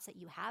the thoughts that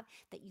you have,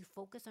 that you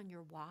focus on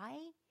your why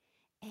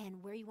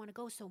and where you want to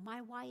go. So my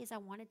why is I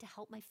wanted to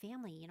help my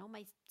family. You know,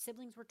 my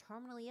siblings were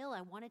terminally ill.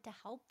 I wanted to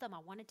help them. I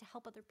wanted to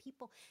help other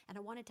people, and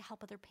I wanted to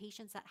help other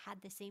patients that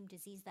had the same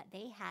disease that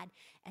they had,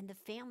 and the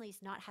families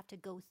not have to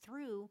go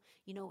through,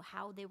 you know,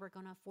 how they were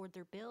going to afford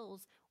their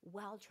bills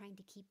while trying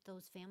to keep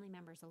those family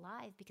members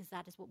alive, because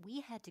that is what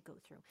we had to go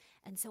through.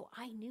 And so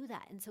I knew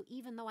that. And so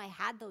even though I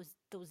had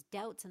those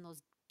doubts and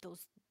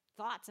those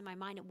thoughts in my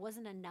mind, it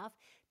wasn't enough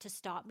to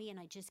stop me, and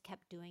I just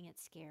kept doing it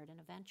scared. And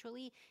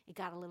eventually it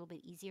got a little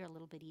bit easier,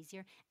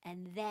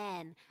 and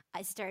then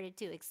I started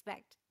to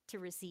expect to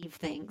receive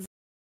things.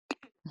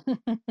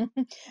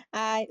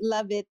 I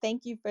love it.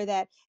 Thank you for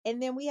that.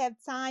 And then we have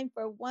time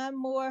for one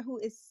more, who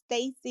is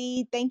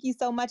Stacy. Thank you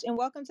so much and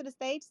welcome to the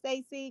stage,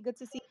 Stacy. Good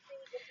to see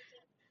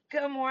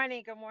Good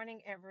morning. Good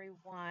morning,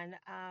 everyone.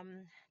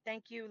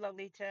 Thank you,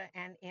 Lolita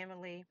and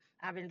Emily.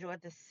 I've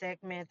enjoyed this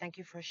segment. Thank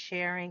you for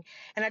sharing.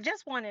 And I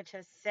just wanted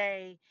to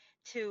say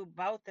to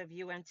both of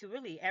you and to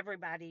really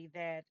everybody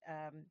that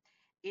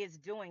is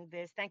doing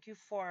this, thank you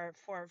for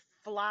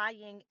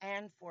flying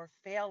and for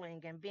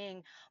failing and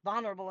being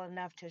vulnerable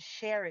enough to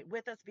share it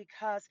with us,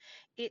 because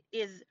it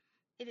is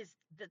it is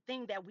the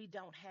thing that we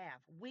don't have.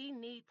 We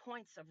need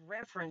points of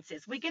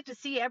references. We get to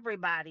see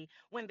everybody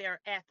when they're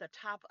at the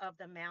top of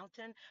the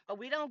mountain, but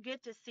we don't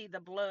get to see the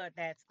blood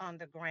that's on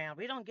the ground.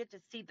 We don't get to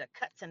see the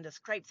cuts and the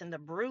scrapes and the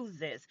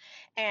bruises.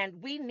 And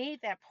we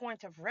need that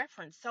point of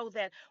reference so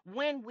that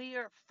when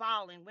we're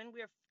falling, when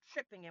we're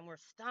tripping and we're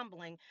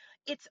stumbling,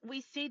 it's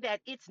we see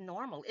that it's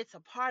normal. It's a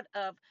part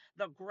of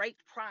the great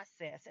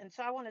process. And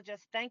so I want to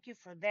just thank you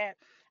for that.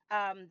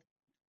 Um,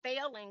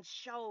 Failing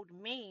showed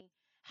me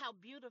how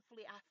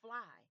beautifully I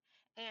fly.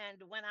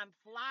 And when I'm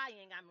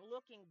flying, I'm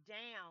looking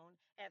down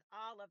at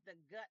all of the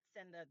guts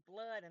and the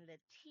blood and the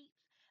teeth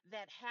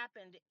that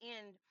happened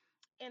in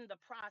the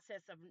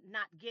process of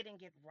not getting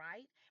it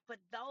right.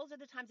 But those are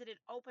the times that it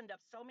opened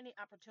up so many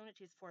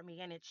opportunities for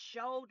me, and it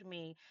showed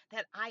me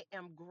that I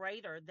am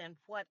greater than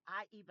what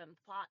I even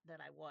thought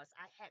that I was.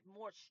 I had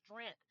more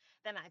strength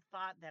than I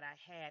thought that I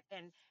had,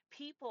 and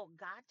people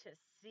got to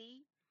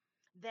see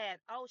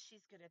that, oh,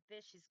 she's good at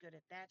this, she's good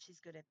at that,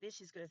 she's good at this,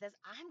 she's good at this.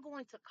 I'm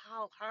going to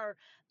call her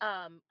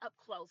up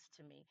close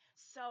to me.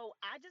 So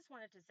I just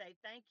wanted to say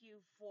thank you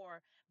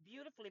for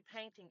beautifully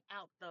painting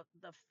out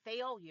the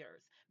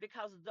failures,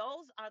 because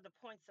those are the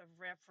points of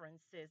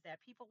references that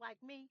people like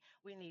me,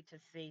 we need to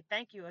see.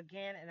 Thank you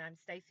again, and I'm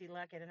Stacy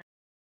Luckett. And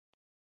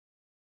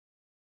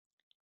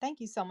Thank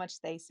you so much,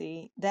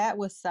 Stacy. That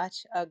was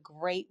such a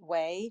great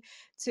way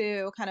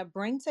to kind of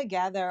bring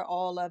together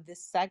all of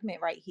this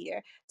segment right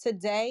here.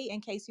 Today, in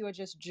case you are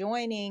just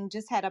joining,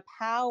 just had a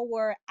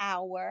power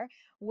hour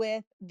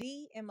with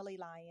the Emily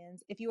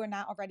Lyons. If you are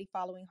not already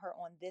following her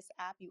on this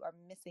app, you are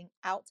missing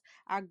out.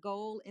 Our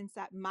goal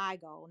inside, my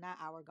goal, not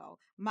our goal,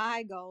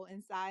 my goal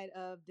inside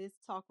of this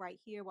talk right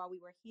here while we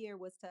were here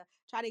was to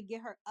try to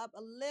get her up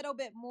a little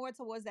bit more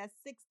towards that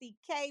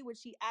 60K, which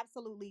she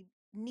absolutely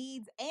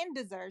needs and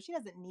deserves. She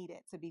doesn't need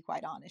it, to be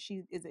quite honest.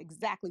 She is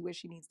exactly where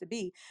she needs to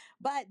be,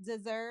 but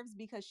deserves,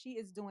 because she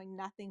is doing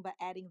nothing but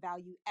adding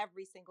value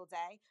every single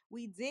day.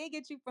 We did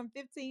get you from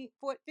 59.3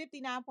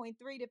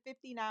 to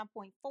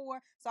 59.4.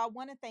 So I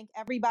want to thank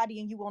everybody,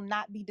 and you will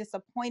not be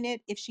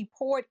disappointed if she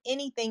poured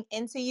anything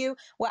into you.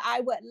 What I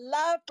would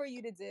love for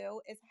you to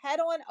do is head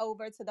on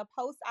over to the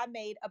post I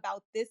made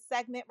about this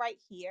segment right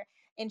here,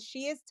 and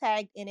she is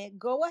tagged in it.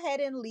 Go ahead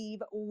and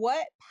leave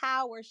what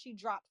power she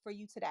dropped for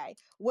you today,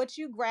 what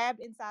you grabbed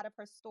inside of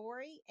her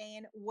story,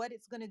 and what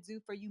it's going to do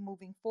for you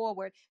moving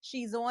forward.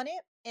 She's on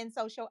it, and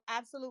so she'll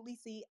absolutely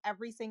see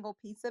every single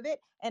piece of it,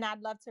 and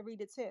I'd love to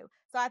read it too.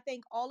 So I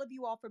thank all of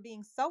you all for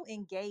being so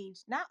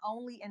engaged, not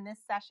only in this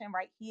session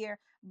right here,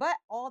 but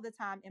all the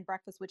time in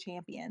Breakfast with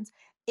Champions.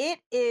 It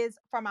is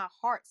from our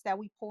hearts that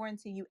we pour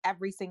into you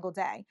every single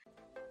day.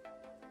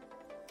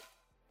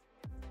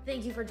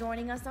 Thank you for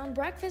joining us on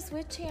Breakfast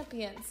with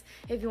Champions.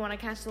 If you want to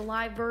catch the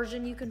live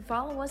version, you can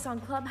follow us on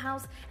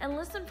Clubhouse and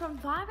listen from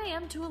 5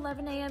 a.m. to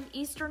 11 a.m.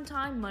 Eastern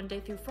Time, Monday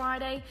through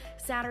Friday,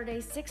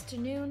 Saturdays 6 to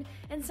noon,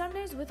 and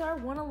Sundays with our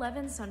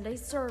 111 Sunday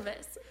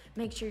service.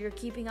 Make sure you're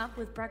keeping up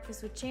with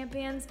Breakfast with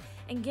Champions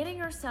and getting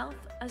yourself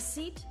a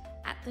seat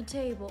at the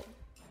table.